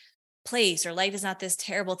scary place, or life is not this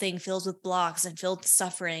terrible thing filled with blocks and filled with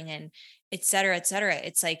suffering and et cetera, et cetera.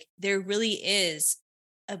 It's like there really is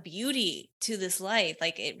a beauty to this life.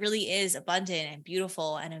 Like it really is abundant and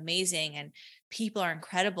beautiful and amazing, and people are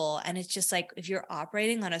incredible. And it's just like if you're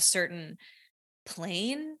operating on a certain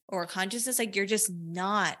plane or consciousness, like you're just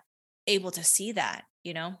not able to see that.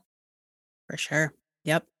 For sure.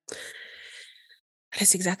 Yep.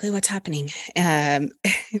 That's exactly what's happening.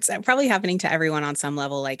 It's probably happening to everyone on some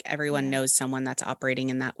level. Like everyone Yeah. knows someone that's operating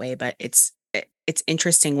in that way, but it's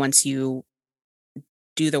interesting once you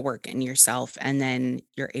do the work in yourself and then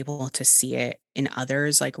you're able to see it in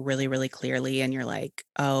others like really, really clearly. And you're like,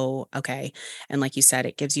 oh, okay. And like you said,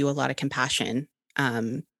 it gives you a lot of compassion.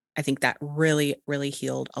 I think that really, really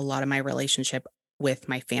healed a lot of my relationship with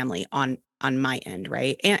my family on my end,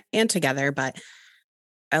 right? And together, but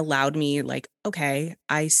allowed me like, okay,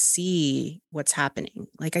 I see what's happening.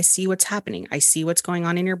 Like I see what's happening. I see what's going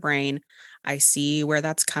on in your brain. I see where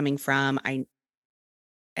that's coming from.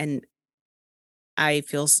 And I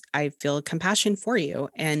feel compassion for you.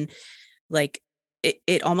 And like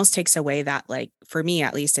it almost takes away that, like, for me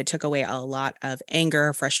at least, it took away a lot of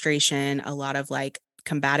anger, frustration, a lot of like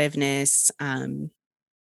combativeness, and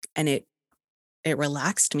it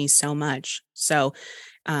relaxed me so much. So,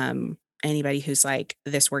 anybody who's like,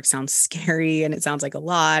 this work sounds scary and it sounds like a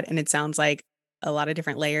lot and it sounds like a lot of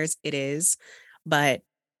different layers, it is. But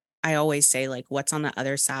I always say, like, what's on the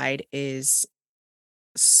other side is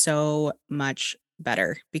so much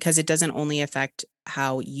better because it doesn't only affect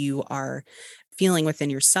how you are feeling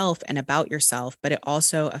within yourself and about yourself, but it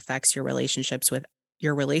also affects your relationships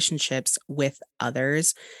with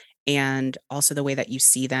others and also the way that you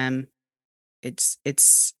see them.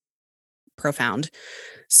 It's profound.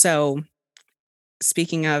 So,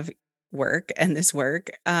 speaking of work and this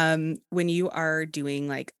work, when you are doing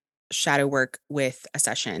like shadow work with a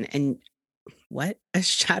session and what? A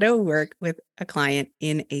shadow work with a client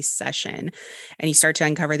in a session, and you start to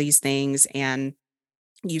uncover these things and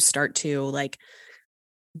you start to like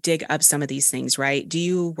dig up some of these things, right? Do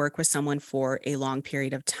you work with someone for a long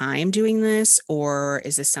period of time doing this, or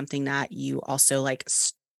is this something that you also like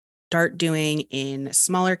start doing in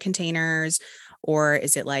smaller containers? Or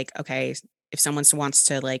is it like, okay, if someone wants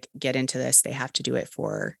to like get into this, they have to do it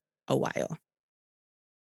for a while?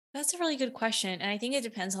 That's a really good question. And I think it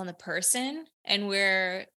depends on the person and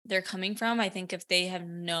where they're coming from. I think if they have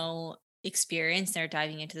no experience, they're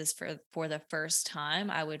diving into this for the first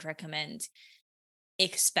time, I would recommend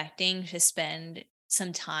expecting to spend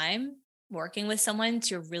some time working with someone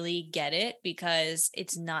to really get it, because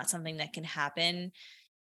it's not something that can happen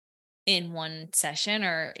in one session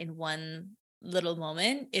or in one little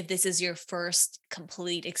moment. If this is your first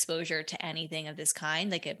complete exposure to anything of this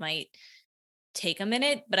kind, like, it might take a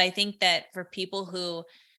minute. But I think that for people who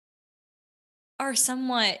are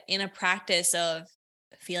somewhat in a practice of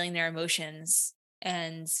feeling their emotions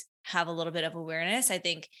and have a little bit of awareness, I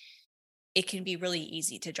think it can be really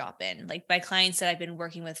easy to drop in. Like, my clients that I've been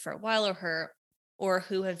working with for a while, or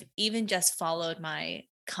who have even just followed my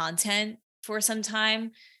content for some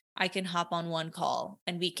time, I can hop on one call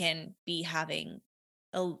and we can be having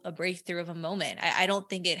a breakthrough of a moment. I don't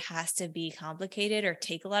think it has to be complicated or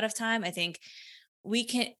take a lot of time. I think we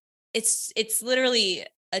can it's literally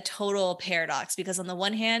a total paradox, because on the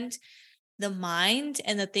one hand, the mind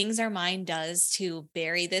and the things our mind does to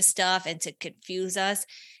bury this stuff and to confuse us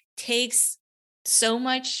takes so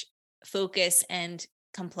much focus and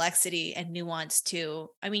complexity and nuance to,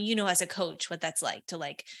 I mean, as a coach what that's like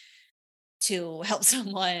to help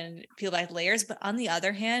someone peel back layers. But on the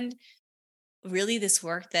other hand, really, this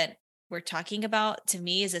work that we're talking about, to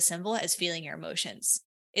me, is as simple as feeling your emotions.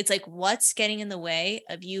 It's like, what's getting in the way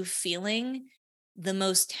of you feeling the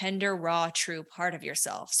most tender, raw, true part of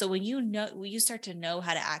yourself. So when you start to know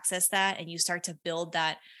how to access that and you start to build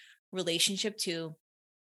that relationship to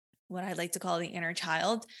what I like to call the inner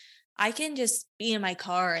child, I can just be in my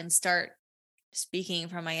car and start speaking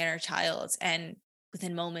from my inner child, and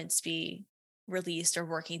within moments be released or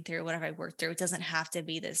working through whatever I work through. It doesn't have to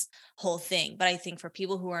be this whole thing. But I think for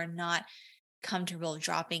people who are not comfortable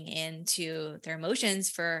dropping into their emotions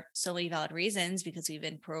for so many valid reasons, because we've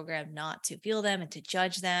been programmed not to feel them and to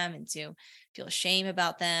judge them and to feel shame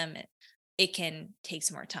about them, it can take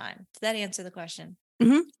some more time. Did that answer the question?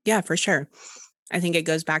 Yeah, for sure. I think it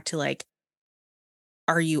goes back to like,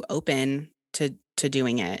 are you open to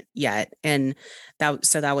doing it yet? And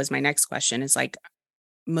that was my next question is like,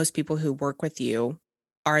 most people who work with you,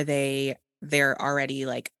 are they're already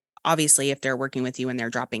like, obviously if they're working with you and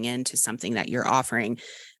they're dropping into something that you're offering,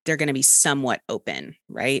 they're going to be somewhat open,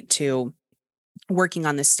 right, to working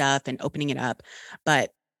on this stuff and opening it up.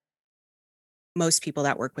 But most people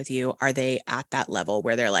that work with you, are they at that level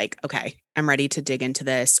where they're like, okay, I'm ready to dig into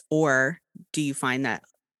this? Or do you find that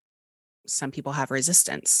some people have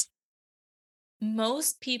resistance?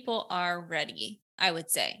 Most people are ready, I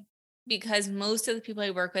would say, because most of the people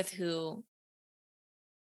I work with who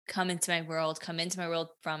come into my world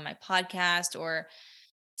from my podcast or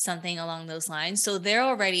something along those lines. So they're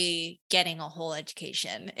already getting a whole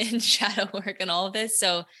education in shadow work and all of this.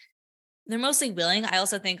 So they're mostly willing. I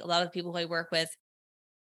also think a lot of the people who I work with,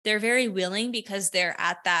 they're very willing because they're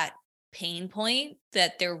at that pain point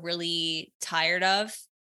that they're really tired of.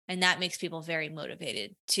 And that makes people very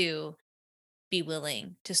motivated to be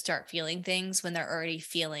willing to start feeling things when they're already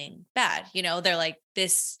feeling bad. They're like,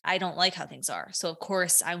 this, I don't like how things are. So of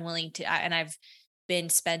course I'm willing to, and I've been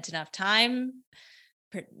spent enough time,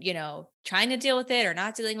 trying to deal with it or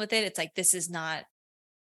not dealing with it. It's like, this is not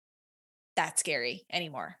that scary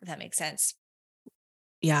anymore, if that makes sense.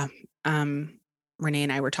 Yeah. Um, Renee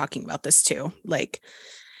and I were talking about this too. Like,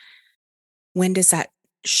 when does that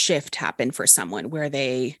shift happen for someone where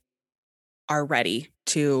they are ready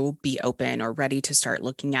to be open or ready to start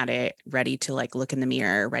looking at it, ready to like look in the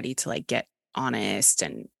mirror, ready to like get honest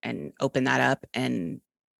and open that up. And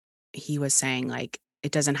he was saying like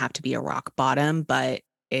it doesn't have to be a rock bottom, but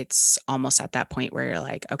it's almost at that point where you're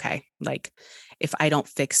like, okay, like if I don't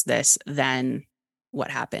fix this, then what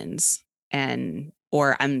happens? And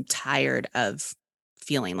or I'm tired of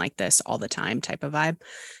feeling like this all the time type of vibe.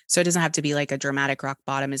 So it doesn't have to be like a dramatic rock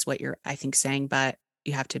bottom is what you're I think saying, but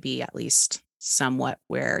you have to be at least somewhat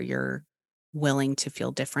where you're willing to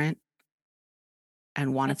feel different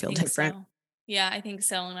and want I to feel think different. so. Yeah, I think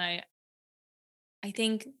so. And I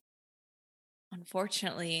think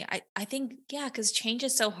unfortunately, I think, yeah, because change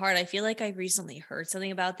is so hard. I feel like I recently heard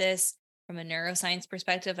something about this from a neuroscience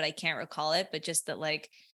perspective, but I can't recall it. But just that, like,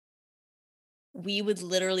 we would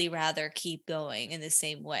literally rather keep going in the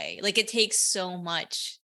same way. Like, it takes so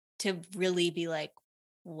much to really be like,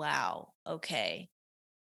 wow, okay.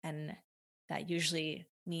 And that usually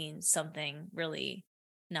means something really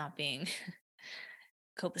not being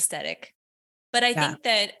copacetic. But I Yeah. think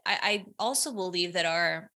that I also believe that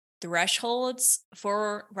our thresholds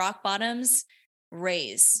for rock bottoms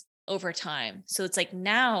raise over time. So it's like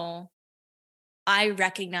now I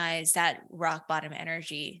recognize that rock bottom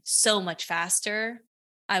energy so much faster.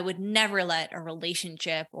 I would never let a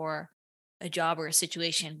relationship or a job or a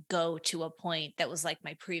situation go to a point that was like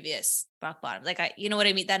my previous rock bottom. Like you know what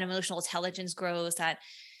I mean? That emotional intelligence grows, that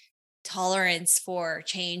tolerance for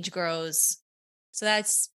change grows. So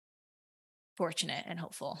that's fortunate and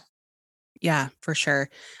hopeful. Yeah, for sure.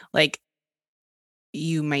 Like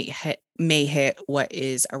you may hit what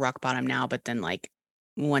is a rock bottom now, but then like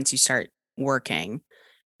once you start working,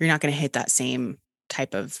 you're not going to hit that same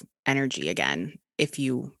type of energy again if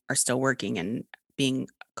you are still working and being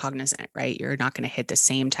cognizant, right? You're not going to hit the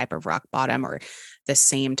same type of rock bottom or the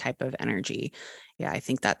same type of energy. Yeah, I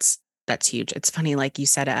think that's huge. It's funny like you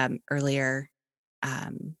said earlier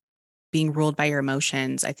um being ruled by your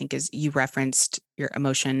emotions, I think is you referenced your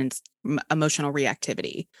emotional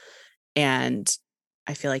reactivity. And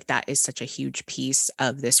I feel like that is such a huge piece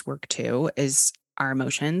of this work too, is our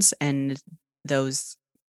emotions and those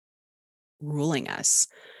ruling us.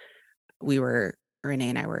 We were Renee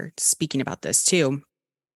and I were speaking about this too.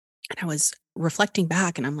 And I was reflecting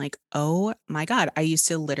back and I'm like, oh my God, I used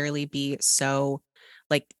to literally be so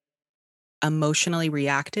like emotionally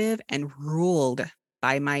reactive and ruled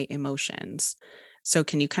by my emotions. So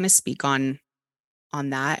can you kind of speak on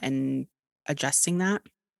that and adjusting that?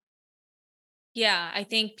 Yeah, I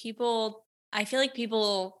feel like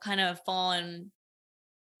people kind of fall on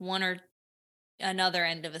one or another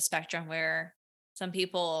end of a spectrum where some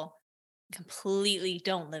people completely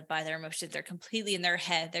don't live by their emotions. They're completely in their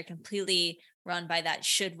head. They're completely run by that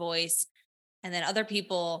should voice. And then other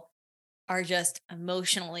people are just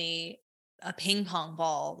emotionally a ping pong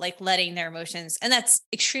ball, like letting their emotions, and that's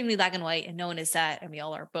extremely black and white. And no one is that. And we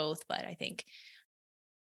all are both. But I think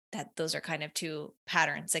that those are kind of two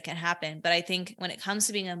patterns that can happen. But I think when it comes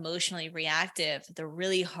to being emotionally reactive, the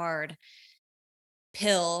really hard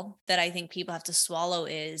pill that I think people have to swallow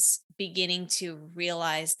is beginning to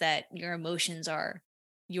realize that your emotions are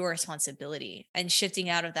your responsibility and shifting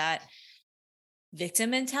out of that victim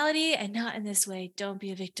mentality, and not in this way, don't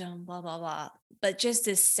be a victim, blah, blah, blah. But just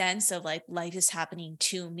this sense of like life is happening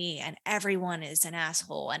to me and everyone is an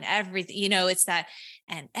asshole and everything, it's that,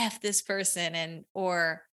 and F this person, and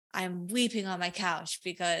or I'm weeping on my couch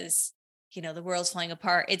because the world's falling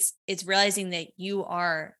apart. It's realizing that you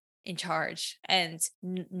are in charge and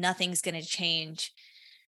nothing's going to change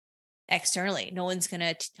externally. No one's going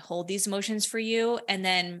to hold these emotions for you.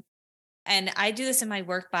 And I do this in my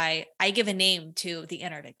work by I give a name to the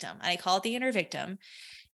inner victim. I call it the inner victim.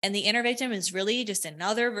 And the inner victim is really just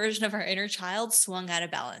another version of our inner child swung out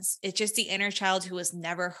of balance. It's just the inner child who was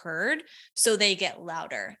never heard. So they get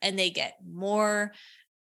louder and they get more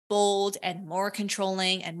bold and more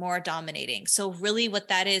controlling and more dominating. So, really, what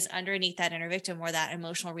that is underneath that inner victim or that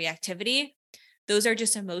emotional reactivity, those are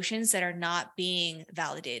just emotions that are not being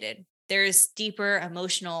validated. There's deeper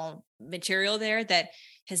emotional material there that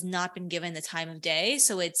has not been given the time of day.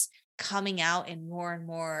 So it's coming out in more and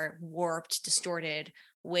more warped, distorted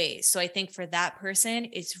ways. So I think for that person,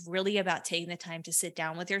 it's really about taking the time to sit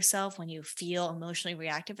down with yourself when you feel emotionally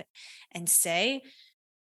reactive and say,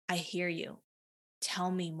 I hear you.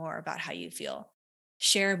 Tell me more about how you feel.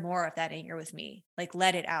 Share more of that anger with me. Like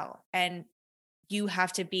let it out. And you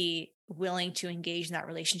have to be willing to engage in that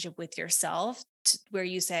relationship with yourself where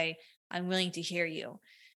you say, I'm willing to hear you.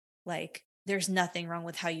 Like, there's nothing wrong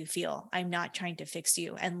with how you feel. I'm not trying to fix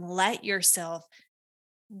you. And let yourself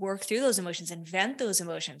work through those emotions and vent those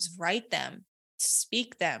emotions, write them,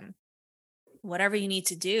 speak them, whatever you need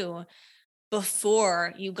to do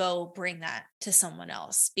before you go bring that to someone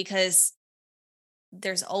else, because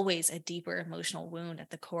there's always a deeper emotional wound at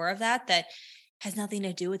the core of that that has nothing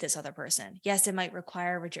to do with this other person. Yes, it might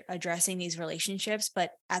require addressing these relationships,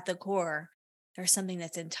 but at the core, there's something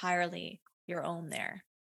that's entirely your own there.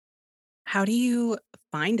 How do you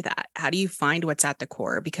find that? How do you find what's at the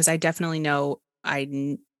core? Because I definitely know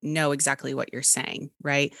know exactly what you're saying,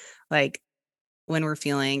 right? Like when we're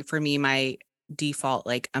feeling, for me, my default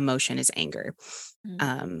like emotion is anger. Mhm.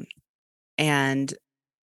 Um, and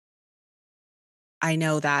I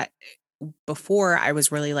know that before I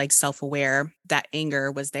was really like self-aware that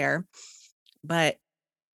anger was there, but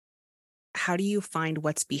how do you find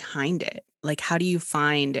what's behind it? Like how do you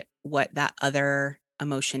find what that other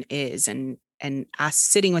emotion is and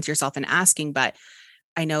sitting with yourself and asking, but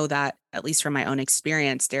I know that at least from my own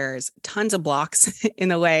experience, there's tons of blocks in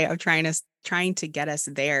the way of trying to get us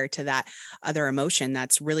there to that other emotion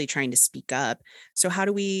that's really trying to speak up. So how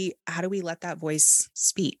do we let that voice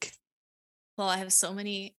speak? Well, I have so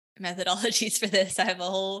many methodologies for this. I have a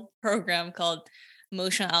whole program called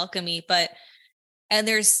Emotional Alchemy, but and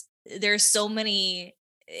there's so many.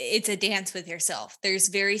 It's a dance with yourself. There's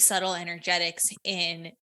very subtle energetics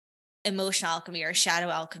in emotional alchemy or shadow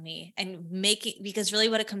alchemy, and making, because really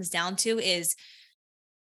what it comes down to is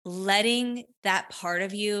letting that part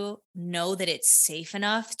of you know that it's safe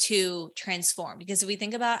enough to transform. Because if we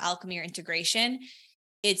think about alchemy or integration,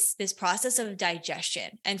 it's this process of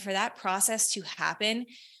digestion. And for that process to happen,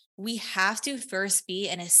 we have to first be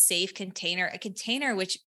in a safe container, a container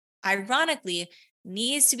which ironically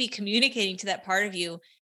needs to be communicating to that part of you,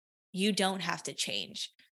 you don't have to change.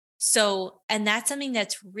 So, and that's something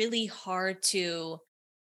that's really hard to,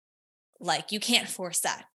 like, you can't force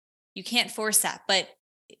that. You can't force that. But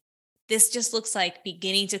this just looks like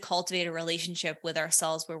beginning to cultivate a relationship with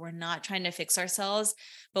ourselves where we're not trying to fix ourselves,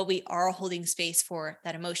 but we are holding space for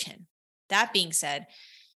that emotion. That being said,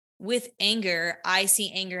 with anger, I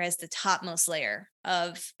see anger as the topmost layer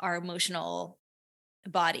of our emotional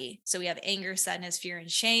body. So we have anger, sadness, fear,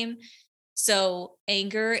 and shame. So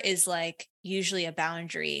anger is like usually a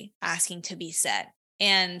boundary asking to be set.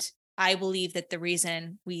 And I believe that the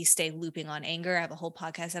reason we stay looping on anger, I have a whole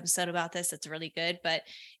podcast episode about this that's really good, but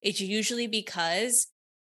it's usually because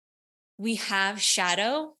we have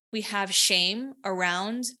shadow, we have shame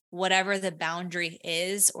around whatever the boundary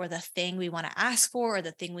is or the thing we want to ask for or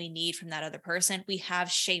the thing we need from that other person. We have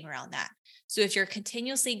shame around that. So if you're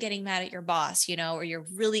continuously getting mad at your boss, or you're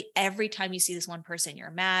really, every time you see this one person,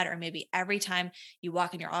 you're mad, or maybe every time you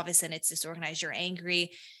walk in your office and it's disorganized, you're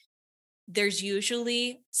angry, there's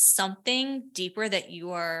usually something deeper that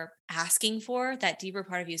you are asking for. That deeper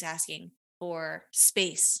part of you is asking for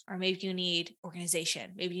space, or maybe you need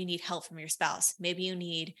organization. Maybe you need help from your spouse. Maybe you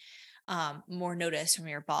need more notice from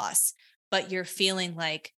your boss, but you're feeling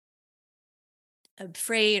like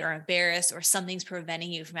afraid or embarrassed, or something's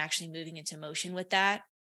preventing you from actually moving into motion with that.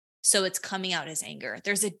 So it's coming out as anger.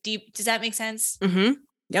 There's a deep, does that make sense? Mhm.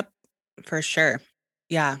 Yep, for sure.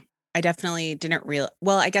 Yeah. I definitely didn't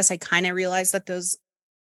well, I guess I kind of realized that those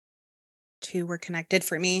two were connected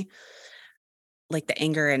for me, like the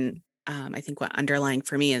anger and I think what underlying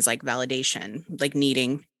for me is like validation, like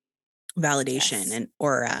needing validation Yes. and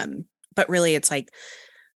or but really it's like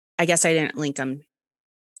I guess I didn't link them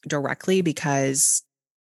directly because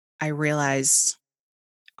I realized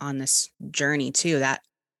on this journey too that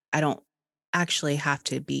I don't actually have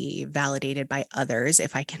to be validated by others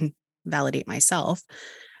if I can validate myself.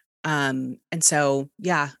 And so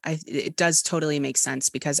yeah, it does totally make sense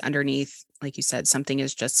because underneath, like you said, something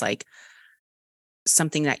is just like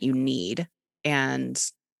something that you need and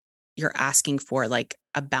you're asking for like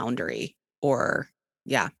a boundary or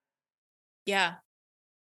yeah. Yeah.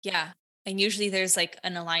 Yeah. And usually there's like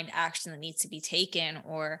an aligned action that needs to be taken.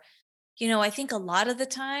 Or, I think a lot of the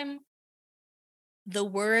time, the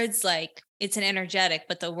words, like, it's an energetic,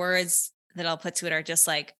 but the words that I'll put to it are just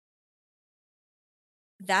like,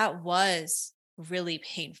 that was really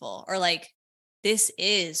painful, or like, this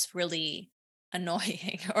is really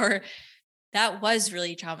annoying, or that was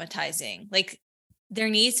really traumatizing. Like, there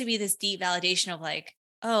needs to be this deep validation of like,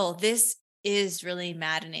 oh, this is really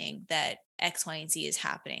maddening that X, Y, and Z is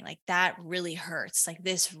happening. Like, that really hurts. Like,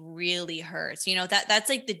 this really hurts. That's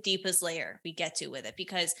like the deepest layer we get to with it.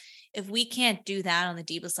 Because if we can't do that on the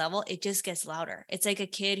deepest level, it just gets louder. It's like a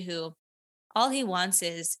kid who all he wants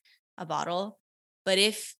is a bottle. But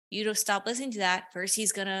if you don't stop listening to that, first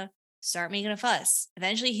he's gonna start making a fuss.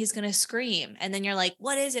 Eventually he's gonna scream. And then you're like,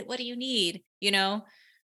 what is it? What do you need? Yeah.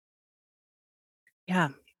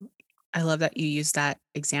 I love that you use that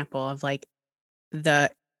example of like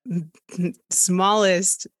the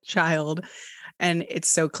smallest child. And it's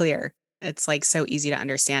so clear. It's like so easy to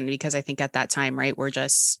understand because I think at that time, right, we're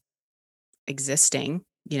just existing,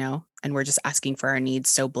 and we're just asking for our needs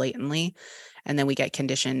so blatantly. And then we get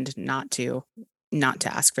conditioned not to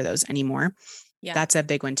ask for those anymore. Yeah. That's a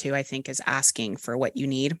big one too, I think, is asking for what you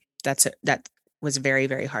need. That was very,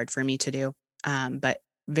 very hard for me to do. But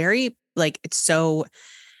very like it's so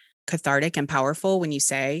cathartic and powerful when you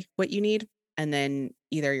say what you need. And then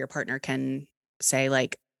either your partner can say,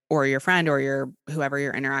 like, or your friend or your whoever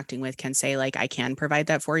you're interacting with can say, like, I can provide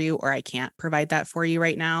that for you, or I can't provide that for you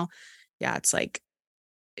right now. Yeah, it's like,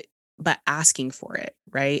 but asking for it,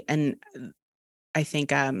 right? And I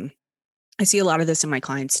think I see a lot of this in my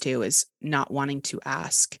clients too, is not wanting to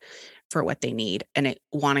ask for what they need and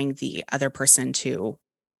wanting the other person to,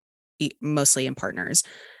 mostly in partners,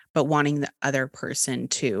 but wanting the other person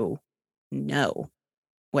to know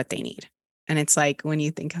what they need. And it's like, when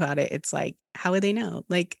you think about it, it's like, how would they know?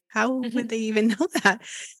 Like, how would they even know that?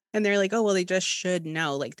 And they're like, oh, well, they just should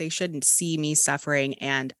know. Like, they shouldn't see me suffering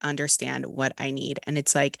and understand what I need. And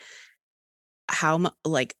it's like,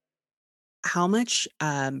 like, how much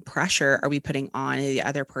pressure are we putting on the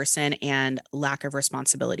other person, and lack of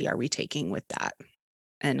responsibility are we taking with that?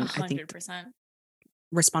 A And I think 100%.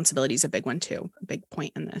 responsibility is a big one too, a big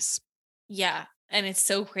point in this. Yeah. And it's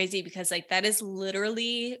so crazy because like that is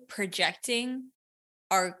literally projecting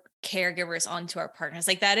our caregivers onto our partners.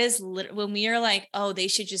 Like that is when we are like, oh, they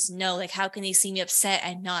should just know, like, how can they see me upset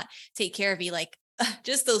and not take care of you? Like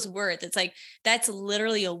just those words. It's like, that's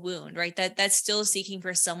literally a wound, right? That's still seeking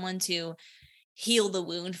for someone to heal the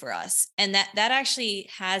wound for us. And that actually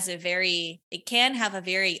it can have a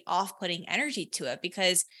very off-putting energy to it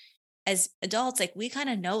because as adults, like we kind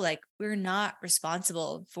of know, like we're not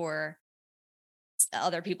responsible for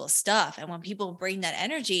other people's stuff. And when people bring that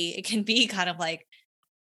energy, it can be kind of like,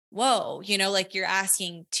 whoa, like you're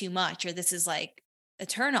asking too much, or this is like a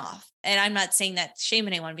turn off. And I'm not saying that to shame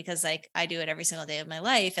anyone because like I do it every single day of my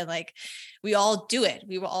life. And like we all do it.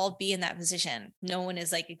 We will all be in that position. No one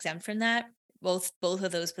is like exempt from that, both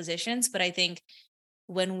of those positions. But I think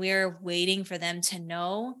when we're waiting for them to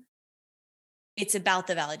know, it's about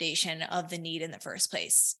the validation of the need in the first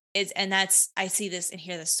place. And that's, I see this and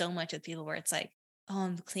hear this so much with people where it's like, oh,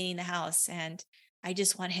 I'm cleaning the house and I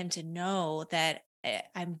just want him to know that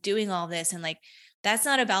I'm doing all this. And like, that's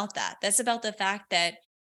not about that. That's about the fact that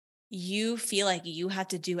you feel like you have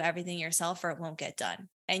to do everything yourself or it won't get done.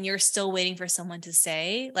 And you're still waiting for someone to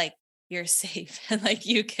say, like, you're safe and like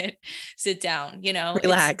you can sit down, it's,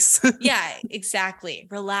 Relax. yeah, exactly.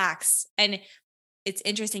 Relax. And it's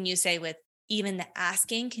interesting you say with even the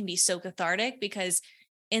asking can be so cathartic because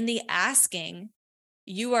in the asking,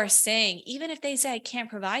 you are saying, even if they say, I can't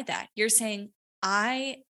provide that, you're saying,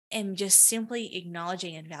 I am just simply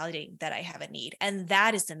acknowledging and validating that I have a need. And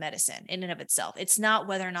that is the medicine in and of itself. It's not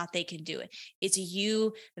whether or not they can do it. It's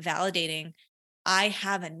you validating, I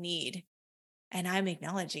have a need and I'm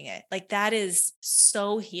acknowledging it. Like that is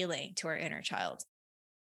so healing to our inner child.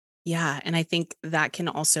 Yeah. And I think that can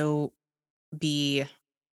also be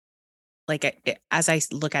like, as I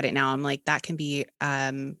look at it now, I'm like, that can be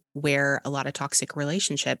where a lot of toxic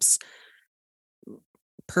relationships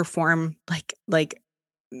perform,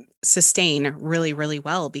 sustain really, really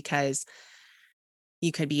well, because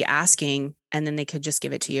you could be asking and then they could just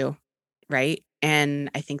give it to you. Right. And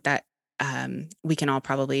I think that we can all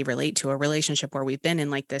probably relate to a relationship where we've been in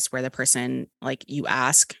like this, where the person, like, you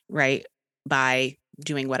ask, right, by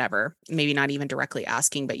doing whatever, maybe not even directly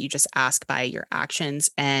asking, but you just ask by your actions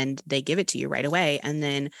and they give it to you right away. And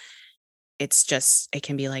then it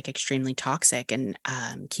can be like extremely toxic and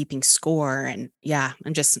keeping score. And yeah,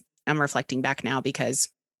 I'm reflecting back now because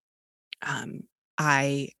um,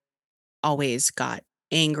 I always got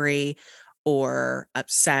angry or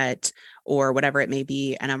upset or whatever it may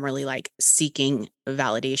be. And I'm really like seeking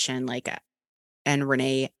validation, and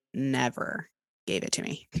Renee never gave it to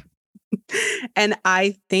me. And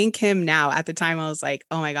I thank him now. At the time, I was like,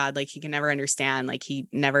 oh my God, like he can never understand. Like he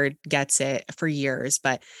never gets it for years.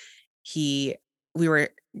 But he, we were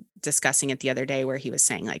discussing it the other day where he was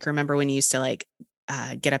saying, like, remember when you used to like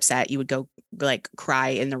get upset, you would go like cry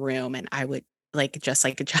in the room, and I would, like, just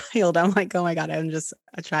like a child. I'm like, oh my God, I'm just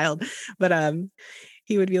a child. But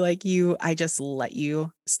he would be like, I just let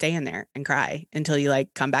you stay in there and cry until you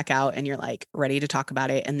like come back out and you're like ready to talk about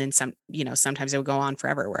it. And then sometimes it would go on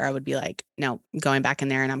forever where I would be like, no, going back in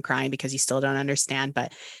there and I'm crying because you still don't understand.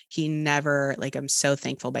 But he never, like, I'm so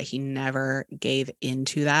thankful, but he never gave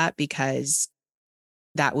into that, because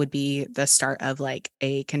that would be the start of like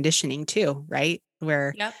a conditioning too, right?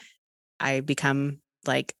 Where Yep. I become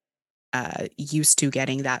like used to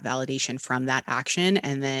getting that validation from that action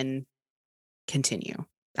and then continue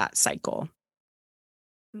that cycle.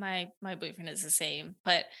 My boyfriend is the same,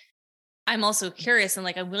 but I'm also curious and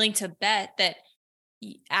like I'm willing to bet that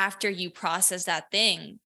after you process that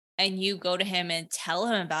thing and you go to him and tell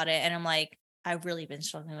him about it, and I'm like, I've really been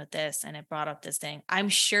struggling with this and it brought up this thing. I'm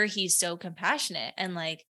sure he's so compassionate and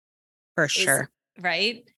like For is sure.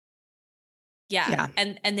 right. Yeah. Yeah.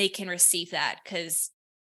 And they can receive that because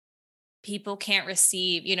people can't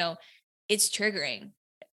receive, it's triggering.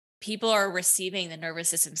 People are receiving the nervous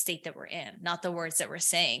system state that we're in, not the words that we're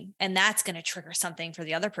saying. And that's going to trigger something for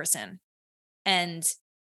the other person. And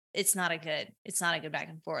it's not a good back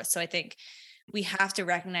and forth. So I think we have to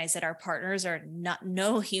recognize that our partners are not,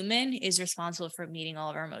 no human is responsible for meeting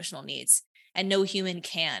all of our emotional needs, and no human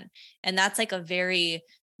can. And that's like a very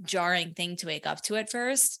jarring thing to wake up to at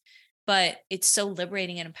first, but it's so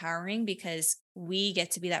liberating and empowering because we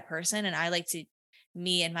get to be that person. And I like to,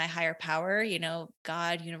 me and my higher power,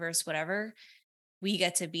 God, universe, whatever, we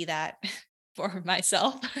get to be that for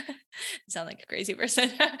myself. Sound like a crazy person,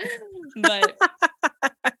 but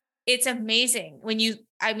it's amazing when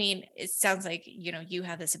I mean, it sounds like, you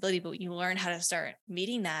have this ability, but you learn how to start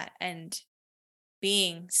meeting that and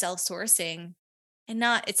being self-sourcing, and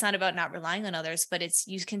it's not about not relying on others, but it's,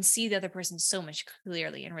 you can see the other person so much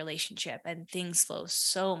clearly in relationship and things flow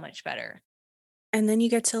so much better. And then you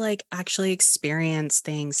get to like actually experience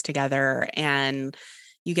things together and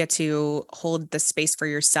you get to hold the space for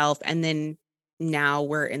yourself. And then now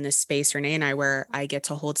we're in this space, Renee and I, where I get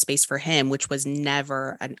to hold space for him, which was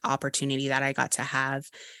never an opportunity that I got to have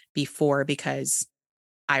before because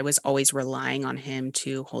I was always relying on him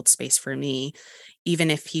to hold space for me,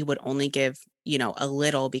 even if he would only give, a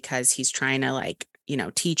little because he's trying to like,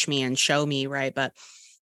 teach me and show me, right? But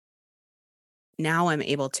now I'm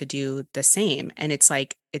able to do the same. And it's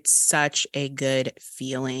like, it's such a good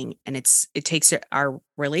feeling. And it takes our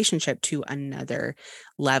relationship to another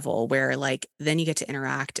level where like, then you get to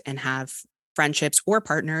interact and have friendships or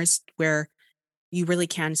partners where you really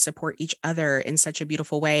can support each other in such a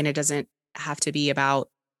beautiful way. And it doesn't have to be about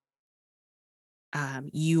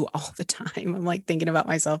you all the time. I'm like thinking about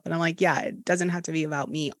myself and I'm like, yeah, it doesn't have to be about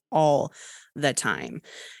me all the time.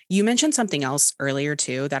 You mentioned something else earlier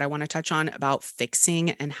too that I want to touch on about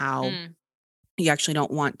fixing and how Mm, you actually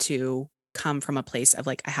don't want to come from a place of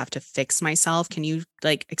like, I have to fix myself. Can you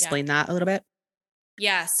like yeah. explain that a little bit?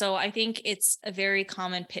 Yeah. So I think it's a very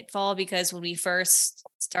common pitfall because when we first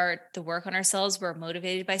start the work on ourselves, we're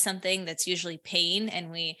motivated by something that's usually pain,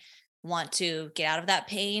 and we want to get out of that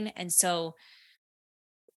pain. And so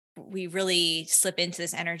we really slip into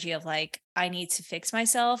this energy of like, I need to fix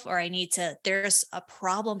myself, or there's a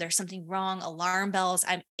problem, there's something wrong, alarm bells.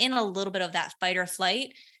 I'm in a little bit of that fight or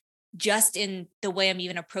flight just in the way I'm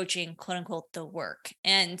even approaching quote unquote the work.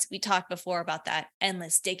 And we talked before about that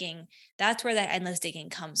endless digging. That's where that endless digging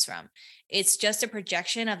comes from. It's just a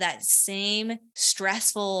projection of that same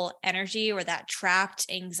stressful energy or that trapped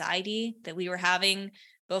anxiety that we were having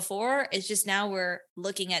before. It's just now we're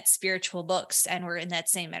looking at spiritual books and we're in that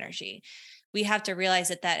same energy. We have to realize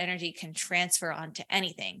that that energy can transfer onto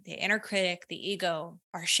anything, the inner critic, the ego,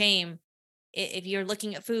 our shame. If you're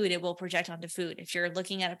looking at food, it will project onto food. If you're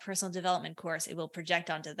looking at a personal development course, it will project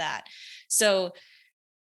onto that. So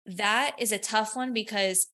that is a tough one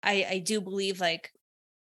because I do believe like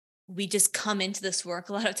we just come into this work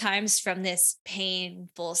a lot of times from this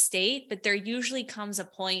painful state, but there usually comes a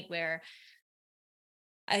point where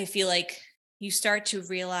I feel like you start to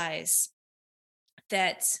realize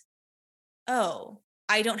that, oh,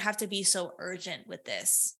 I don't have to be so urgent with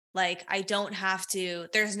this. Like, I don't have to,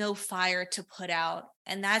 there's no fire to put out.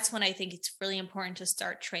 And that's when I think it's really important to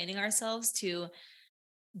start training ourselves to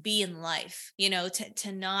be in life,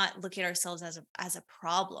 to not look at ourselves as a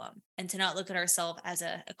problem, and to not look at ourselves as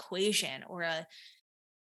a equation or a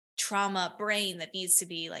trauma brain that needs to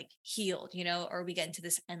be like healed, or we get into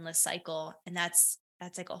this endless cycle. And that's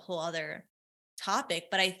like a whole other topic.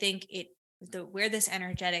 But I think where this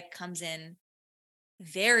energetic comes in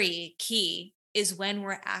very key is when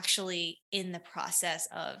we're actually in the process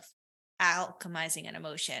of alchemizing an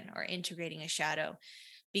emotion or integrating a shadow.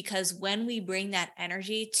 Because when we bring that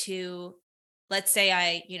energy to, let's say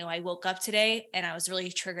I woke up today and I was really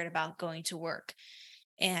triggered about going to work.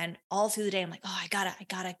 And all through the day, I'm like, oh, I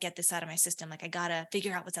gotta get this out of my system. Like, I gotta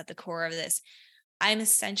figure out what's at the core of this. I'm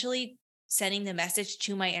essentially sending the message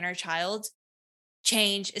to my inner child: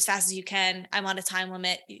 change as fast as you can. I'm on a time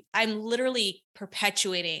limit. I'm literally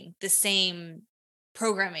perpetuating the same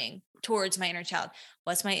programming towards my inner child.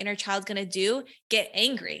 What's my inner child going to do? Get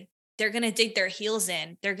angry. They're going to dig their heels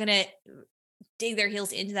in. They're going to dig their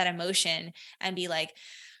heels into that emotion and be like,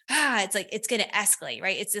 it's like, it's going to escalate,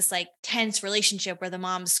 right? It's this like tense relationship where the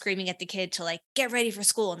mom's screaming at the kid to like, get ready for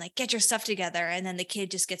school and like, get your stuff together. And then the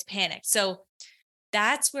kid just gets panicked. So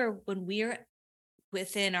that's where when we're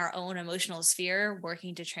within our own emotional sphere,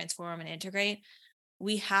 working to transform and integrate,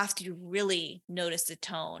 we have to really notice the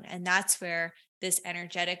tone. And that's where this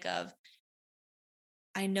energetic of,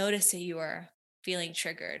 I notice that you are feeling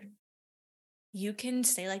triggered. You can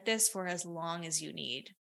stay like this for as long as you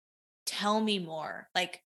need. Tell me more.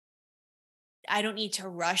 Like, I don't need to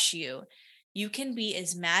rush you. You can be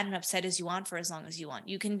as mad and upset as you want for as long as you want.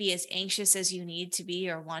 You can be as anxious as you need to be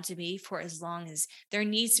or want to be for as long as there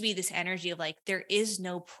needs to be this energy of like, there is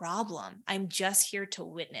no problem. I'm just here to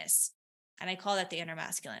witness. And I call that the inner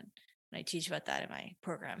masculine. And I teach about that in my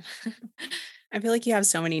program. I feel like you have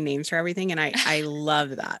so many names for everything, and I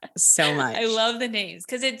love that so I much. love the names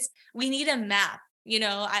because we need a map.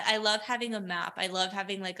 I love having a map. I love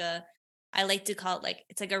having like I like to call it like,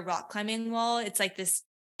 it's like a rock climbing wall. It's like this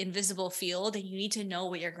invisible field and you need to know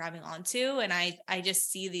what you're grabbing onto. And I just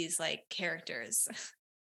see these like characters.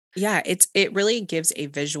 Yeah, it really gives a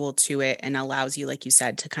visual to it and allows you, like you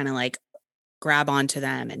said, to kind of like grab onto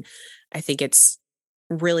them. And I think it's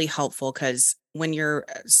really helpful because when you're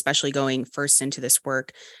especially going first into this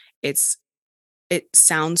work, it's it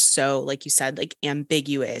sounds so, like you said, like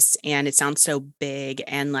ambiguous, and it sounds so big,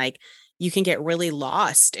 and like you can get really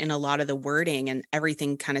lost in a lot of the wording, and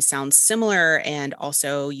everything kind of sounds similar, and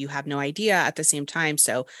also you have no idea at the same time.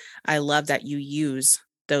 So I love that you use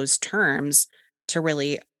those terms to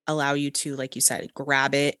really allow you to, like you said,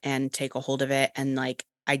 grab it and take a hold of it and like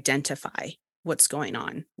identify what's going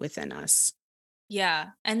on within us. Yeah.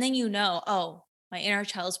 And then, oh, my inner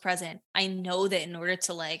child's present. I know that in order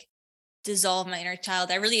to like dissolve my inner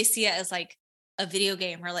child, I really see it as like a video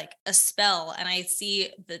game or like a spell. And I see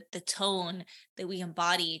the tone that we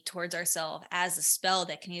embody towards ourselves as a spell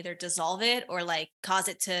that can either dissolve it or like cause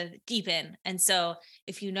it to deepen. And so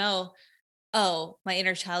if oh, my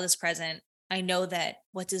inner child is present, I know that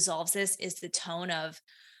what dissolves this is the tone of,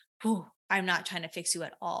 whew, I'm not trying to fix you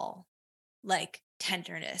at all. Like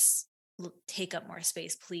tenderness, take up more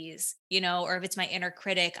space, please. Or if it's my inner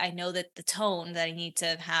critic, I know that the tone that I need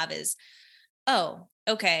to have is, oh,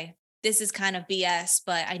 okay, this is kind of BS,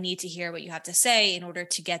 but I need to hear what you have to say in order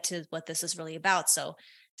to get to what this is really about. So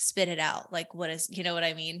spit it out. Like, you know what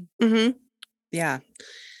I mean? Hmm. Yeah.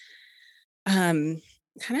 Um,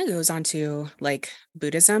 Kind of goes on to like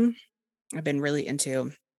Buddhism. I've been really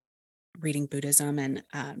into reading Buddhism, and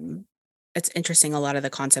it's interesting. A lot of the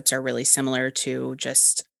concepts are really similar to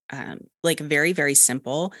just like very, very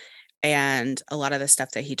simple. And a lot of the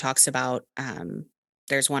stuff that he talks about,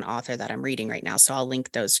 there's one author that I'm reading right now. So I'll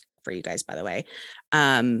link those for you guys, by the way,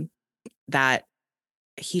 um, that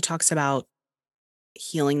he talks about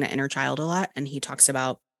healing the inner child a lot. And he talks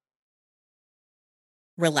about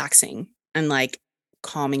relaxing and like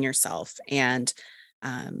calming yourself and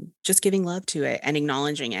just giving love to it and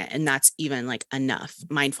acknowledging it. And that's even like enough.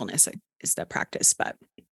 Mindfulness is the practice, but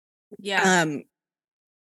Yeah. um,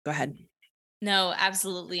 go ahead. No,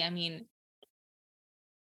 absolutely. I mean,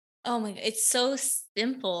 oh my God, it's so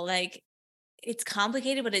simple. Like it's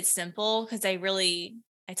complicated, but it's simple because I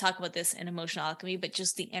talk about this in emotional alchemy, but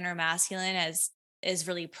just the inner masculine as is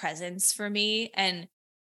really presence for me. And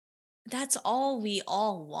that's all we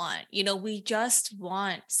all want. We just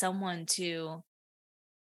want someone to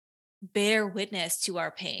bear witness to our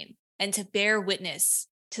pain and to bear witness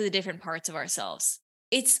to the different parts of ourselves.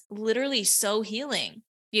 It's literally so healing.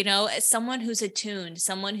 As someone who's attuned,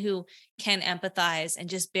 someone who can empathize and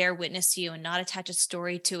just bear witness to you and not attach a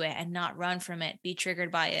story to it and not run from it, be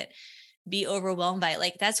triggered by it, be overwhelmed by it.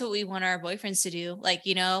 Like that's what we want our boyfriends to do. Like,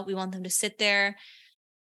 we want them to sit there,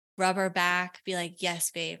 rub our back, be like,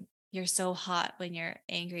 yes, babe, you're so hot when you're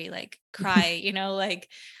angry, like cry, like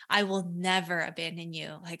I will never abandon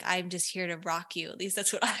you. Like I'm just here to rock you. At least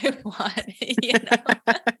that's what I want.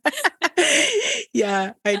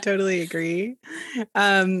 Yeah, I totally agree.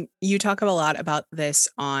 You talk a lot about this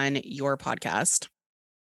on your podcast.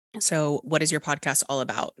 So, what is your podcast all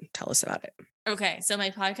about? Tell us about it. Okay. So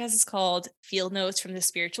my podcast is called Field Notes from the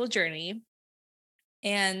Spiritual Journey.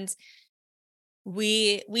 And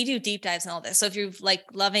we do deep dives and all this. So if you're like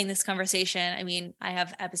loving this conversation, I mean, I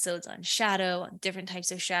have episodes on shadow, on different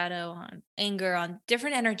types of shadow, on anger, on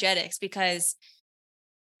different energetics, because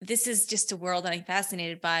this is just a world that I'm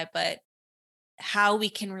fascinated by, but how we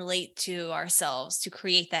can relate to ourselves to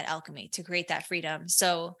create that alchemy, to create that freedom.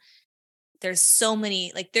 So there's so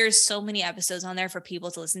many episodes on there for people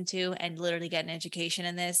to listen to and literally get an education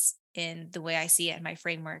in this, in the way I see it, in my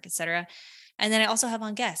framework, etc. And then I also have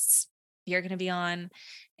on guests, you're going to be on.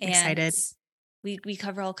 And Excited. we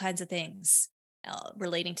cover all kinds of things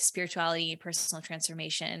relating to spirituality, personal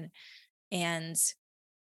transformation. And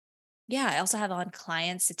yeah, I also have on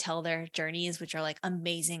clients to tell their journeys, which are like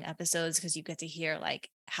amazing episodes because you get to hear like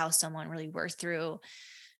how someone really worked through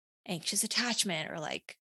anxious attachment or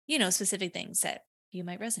like, specific things that you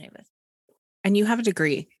might resonate with. And you have a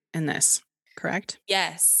degree in this, correct?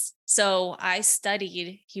 Yes. So I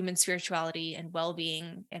studied human spirituality and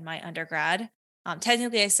well-being in my undergrad.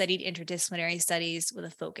 Technically, I studied interdisciplinary studies with a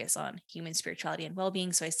focus on human spirituality and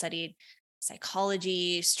well-being. So I studied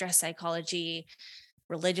psychology, stress psychology,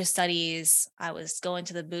 religious studies. I was going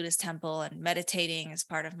to the Buddhist temple and meditating as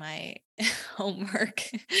part of my homework.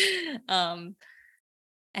 And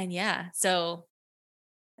yeah, so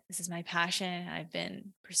this is my passion. I've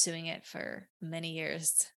been pursuing it for many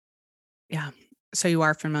years. Yeah. So you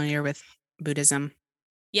are familiar with Buddhism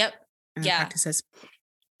Yep. and the Yeah. practices.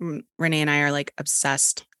 Renee and I are like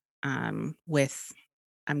obsessed with,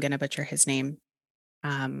 I'm going to butcher his name,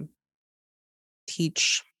 um,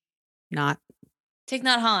 Teach Not. Thich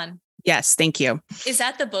Nhat Hanh. Yes. Thank you. Is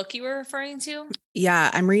that the book you were referring to? Yeah.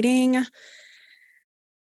 I'm reading.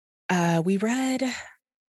 We read.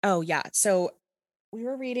 Oh, yeah. So we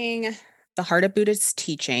were reading The Heart of Buddhist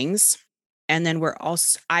Teachings. And then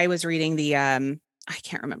I was reading I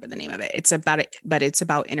can't remember the name of it. It's about it, but it's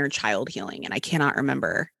about inner child healing. And I cannot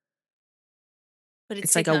remember. But It's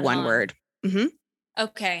it's like Thich a Nhat one Hanh. word. Mm-hmm.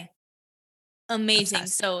 Okay. Amazing.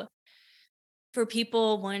 Obsessed. So for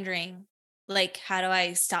people wondering, like, how do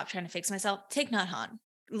I stop trying to fix myself? Thich Nhat Hanh.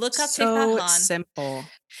 Look up Thich Nhat So Hanh. simple.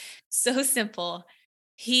 So simple.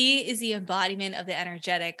 He is the embodiment of the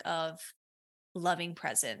energetic of loving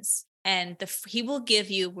presence. And he will give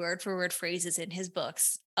you word for word phrases in his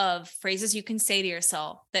books of phrases you can say to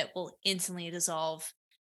yourself that will instantly dissolve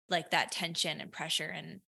like that tension and pressure.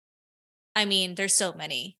 And I mean, there's so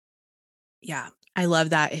many. Yeah. I love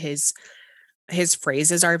that his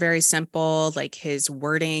phrases are very simple, like his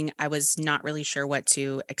wording. I was not really sure what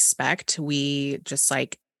to expect. We just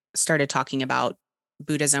like started talking about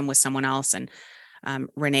Buddhism with someone else, and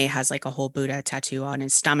Renee has like a whole Buddha tattoo on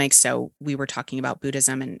his stomach. So we were talking about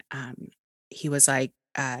Buddhism, and he was like,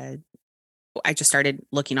 I just started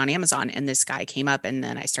looking on Amazon, and this guy came up, and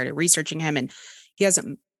then I started researching him, and he has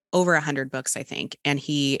over 100 books, I think. And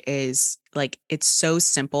he is like, it's so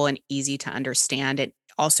simple and easy to understand, and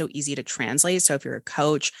also easy to translate. So if you're a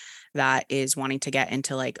coach that is wanting to get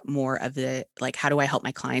into like more of the, like, how do I help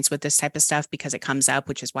my clients with this type of stuff? Because it comes up,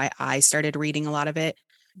 which is why I started reading a lot of it.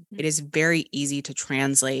 Mm-hmm. It is very easy to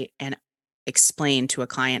translate and explain to a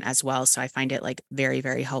client as well. So I find it like very,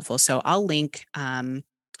 very helpful. So I'll link,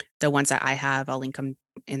 the ones that I have, I'll link them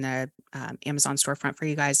in the Amazon storefront for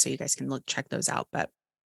you guys, so you guys can check those out. But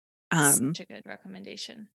such a good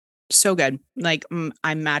recommendation. So good. Like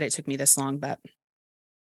I'm mad it took me this long, but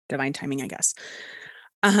divine timing, I guess.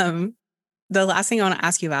 The last thing I want to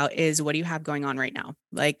ask you about is, what do you have going on right now?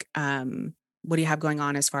 Like, what do you have going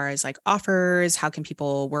on as far as like offers? How can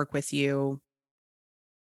people work with you?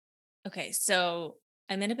 Okay, so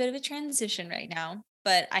I'm in a bit of a transition right now,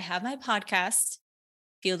 but I have my podcast,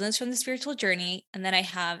 Field Notes from the Spiritual Journey, and then I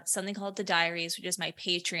have something called The Diaries, which is my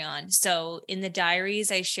Patreon. So in the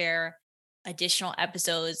diaries, I share additional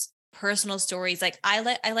episodes, personal stories. Like I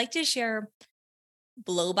like to share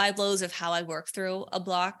blow by blows of how I work through a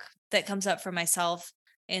block that comes up for myself.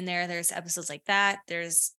 In there's episodes like that.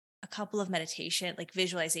 There's a couple of meditation, like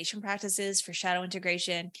visualization practices for shadow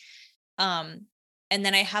integration. And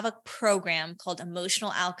then I have a program called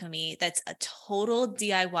Emotional Alchemy that's a total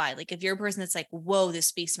DIY. Like if you're a person that's like, whoa, this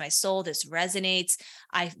speaks to my soul, this resonates.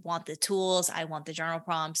 I want the tools, I want the journal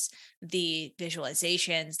prompts, the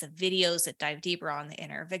visualizations, the videos that dive deeper on the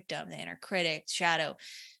inner victim, the inner critic, shadow.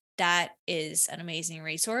 That is an amazing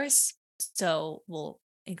resource. So we'll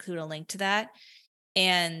include a link to that.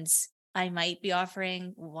 And I might be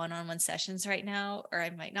offering one-on-one sessions right now, or I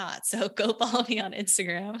might not. So go follow me on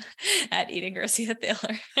Instagram at Eden Garcia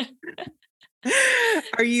Thaler.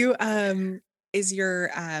 Are you, is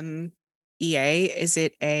your EA, is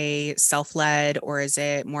it a self-led, or is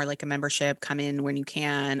it more like a membership, come in when you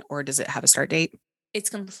can, or does it have a start date? It's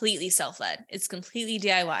completely self-led. It's completely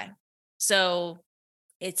DIY. So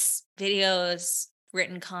it's videos,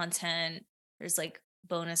 written content. There's like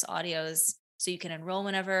bonus audios. So you can enroll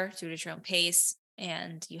whenever, do it at your own pace,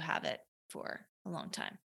 and you have it for a long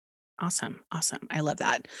time. Awesome. Awesome. I love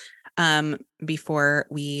that. Before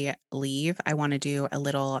we leave, I want to do a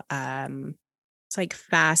little, it's like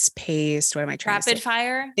fast paced. What am I trying to say? Rapid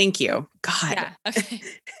fire. Thank you. God. Yeah. Okay.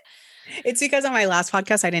 It's because on my last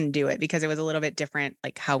podcast, I didn't do it because it was a little bit different,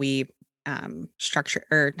 like how we structure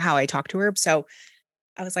or how I talk to her. So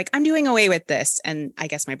I was like, I'm doing away with this. And I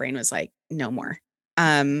guess my brain was like, no more.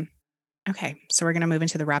 Okay. So we're going to move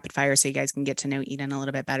into the rapid fire so you guys can get to know Eden a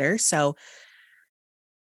little bit better. So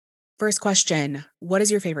first question, what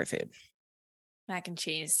is your favorite food? Mac and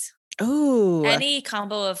cheese. Oh, Any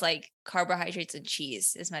combo of like carbohydrates and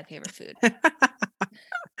cheese is my favorite food.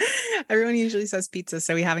 everyone usually says pizza,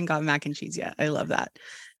 so we haven't got mac and cheese yet. I love that.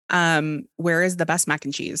 Where is the best mac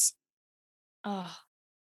and cheese? Oh,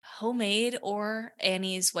 homemade or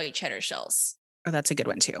Annie's white cheddar shells. Oh, that's a good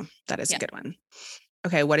one too. That is Yeah. a good one.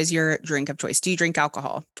 Okay, what is your drink of choice? Do you drink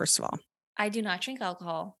alcohol, first of all? I do not drink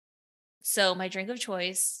alcohol. So my drink of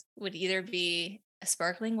choice would either be a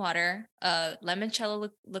sparkling water, a limoncello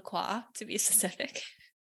liqueur to be specific.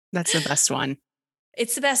 That's the best one.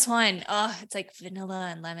 It's the best one. Oh, it's like vanilla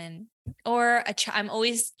and lemon. Or a chai. I'm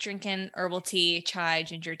always drinking herbal tea, chai,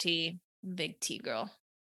 ginger tea. Big tea girl.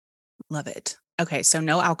 Love it. Okay, so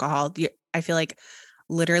no alcohol. I feel like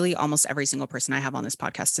literally almost every single person I have on this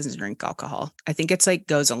podcast doesn't drink alcohol. I think it's like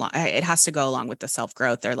goes along. It has to go along with the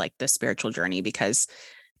self-growth or like the spiritual journey because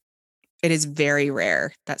it is very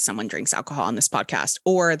rare that someone drinks alcohol on this podcast,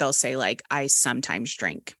 or they'll say like, I sometimes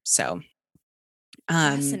drink. So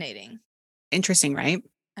Fascinating. interesting, right?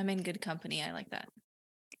 I'm in good company. I like that.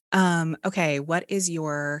 Okay. What is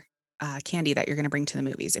your candy that you're going to bring to the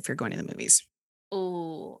movies if you're going to the movies?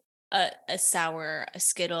 Oh, a sour, a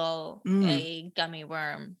Skittle, a gummy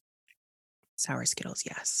worm. Sour Skittles.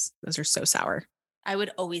 Yes. Those are so sour. I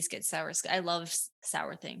would always get sour. I love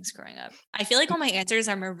sour things growing up. I feel like all my answers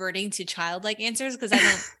are reverting to childlike answers because I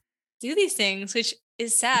don't do these things, which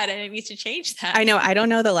is sad. And I need to change that. I know. I don't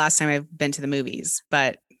know the last time I've been to the movies,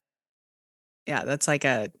 but yeah, that's like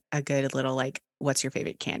a good little like, what's your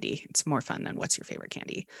favorite candy? It's more fun than what's your favorite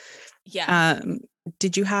candy. Yeah.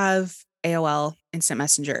 Did you have AOL Instant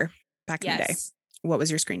Messenger back in the day? Yes. What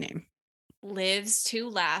was your screen name? Lives to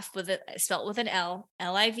Laugh with it spelled with an L,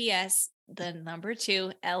 LIVS, the number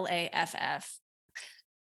 2, LAFF.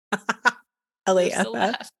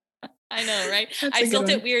 LAFF. I know, right? That's I a good spelled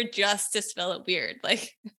it one. weird just to spell it weird.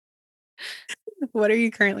 Like, What are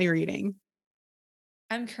you currently reading?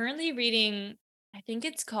 I'm currently reading, I think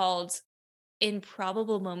it's called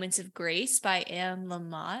Improbable Moments of Grace by Anne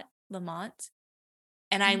Lamott.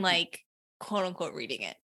 And I'm like, quote unquote, reading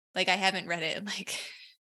it. Like, I haven't read it in like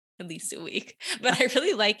at least a week, but I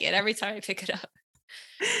really like it every time I pick it up.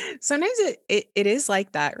 Sometimes it is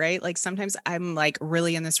like that, right? Like sometimes I'm like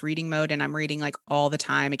really in this reading mode and I'm reading like all the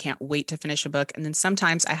time. I can't wait to finish a book. And then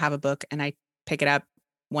sometimes I have a book and I pick it up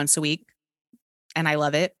once a week and I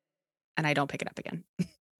love it and I don't pick it up again.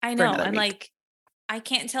 I know. I'm like, I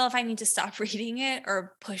can't tell if I need to stop reading it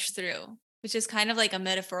or push through, which is kind of like a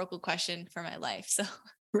metaphorical question for my life. So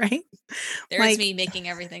right? there's like, me making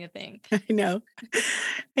everything a thing. I know.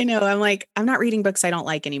 I'm like, I'm not reading books I don't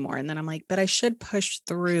like anymore. And then I'm like, but I should push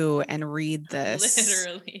through and read this.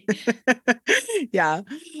 Literally. Yeah.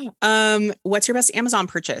 What's your best Amazon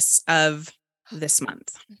purchase of this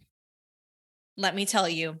month? Let me tell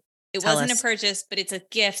you, it wasn't a purchase, but it's a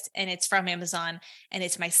gift and it's from Amazon and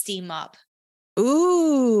it's my steam mop.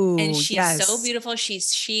 Ooh. And she's so beautiful.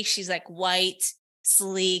 She's chic. She's like white,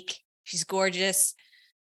 sleek. She's gorgeous.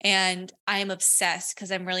 And I'm obsessed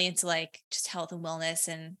because I'm really into like just health and wellness.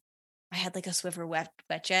 And I had like a Swiffer wet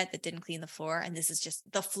jet that didn't clean the floor. And this is just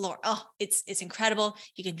the floor. Oh, it's incredible.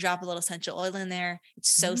 You can drop a little essential oil in there. It's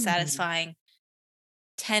so satisfying.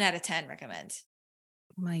 10 out of 10 recommend.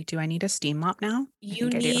 Like, do I need a steam mop now? You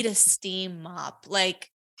need a steam mop. Like,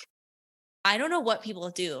 I don't know what people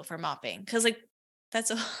do for mopping. Cause like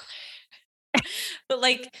that's but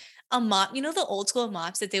like a mop, you know, the old school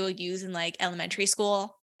mops that they would use in like elementary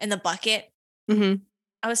school in the bucket. Mm-hmm.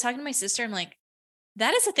 I was talking to my sister. I'm like,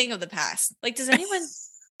 that is a thing of the past. Like,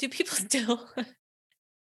 do people still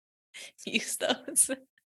use those?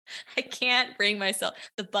 I can't bring myself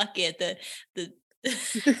the bucket, the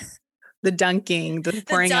the dunking, the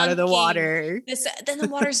pouring out of the water. Then the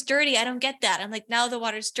water's dirty. I don't get that. I'm like, now the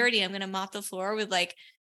water's dirty. I'm going to mop the floor with like,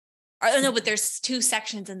 no, but there's 2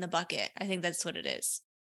 sections in the bucket. I think that's what it is.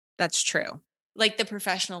 That's true. Like the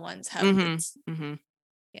professional ones have.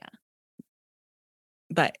 Yeah.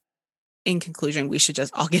 But in conclusion, we should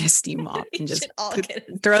just all get a steam mop and just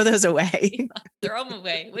throw those away. Throw them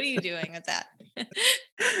away. What are you doing with that?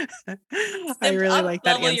 I really like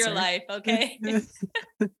that answer. Your life, okay?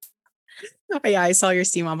 Yeah, I saw your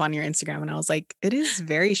steam mop on your Instagram and I was like, it is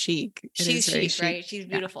very chic. She's chic, right? She's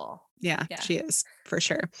beautiful. Yeah, she is for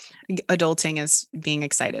sure. Adulting is being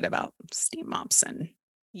excited about steam mops and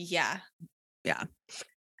yeah.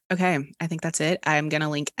 Okay, I think that's it. I'm going to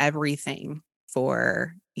link everything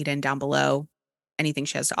for Eden down below. Anything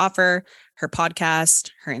she has to offer, her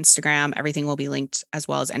podcast, her Instagram, everything will be linked, as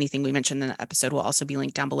well as anything we mentioned in the episode will also be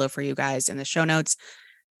linked down below for you guys in the show notes.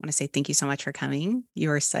 I want to say thank you so much for coming.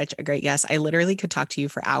 You are such a great guest. I literally could talk to you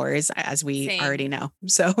for hours, as we already know.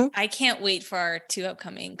 So I can't wait for our 2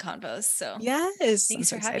 upcoming convos. So yes,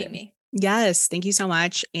 thanks for having me. Yes, thank you so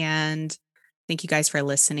much. And thank you guys for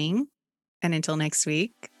listening. And until next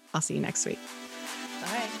week, I'll see you next week.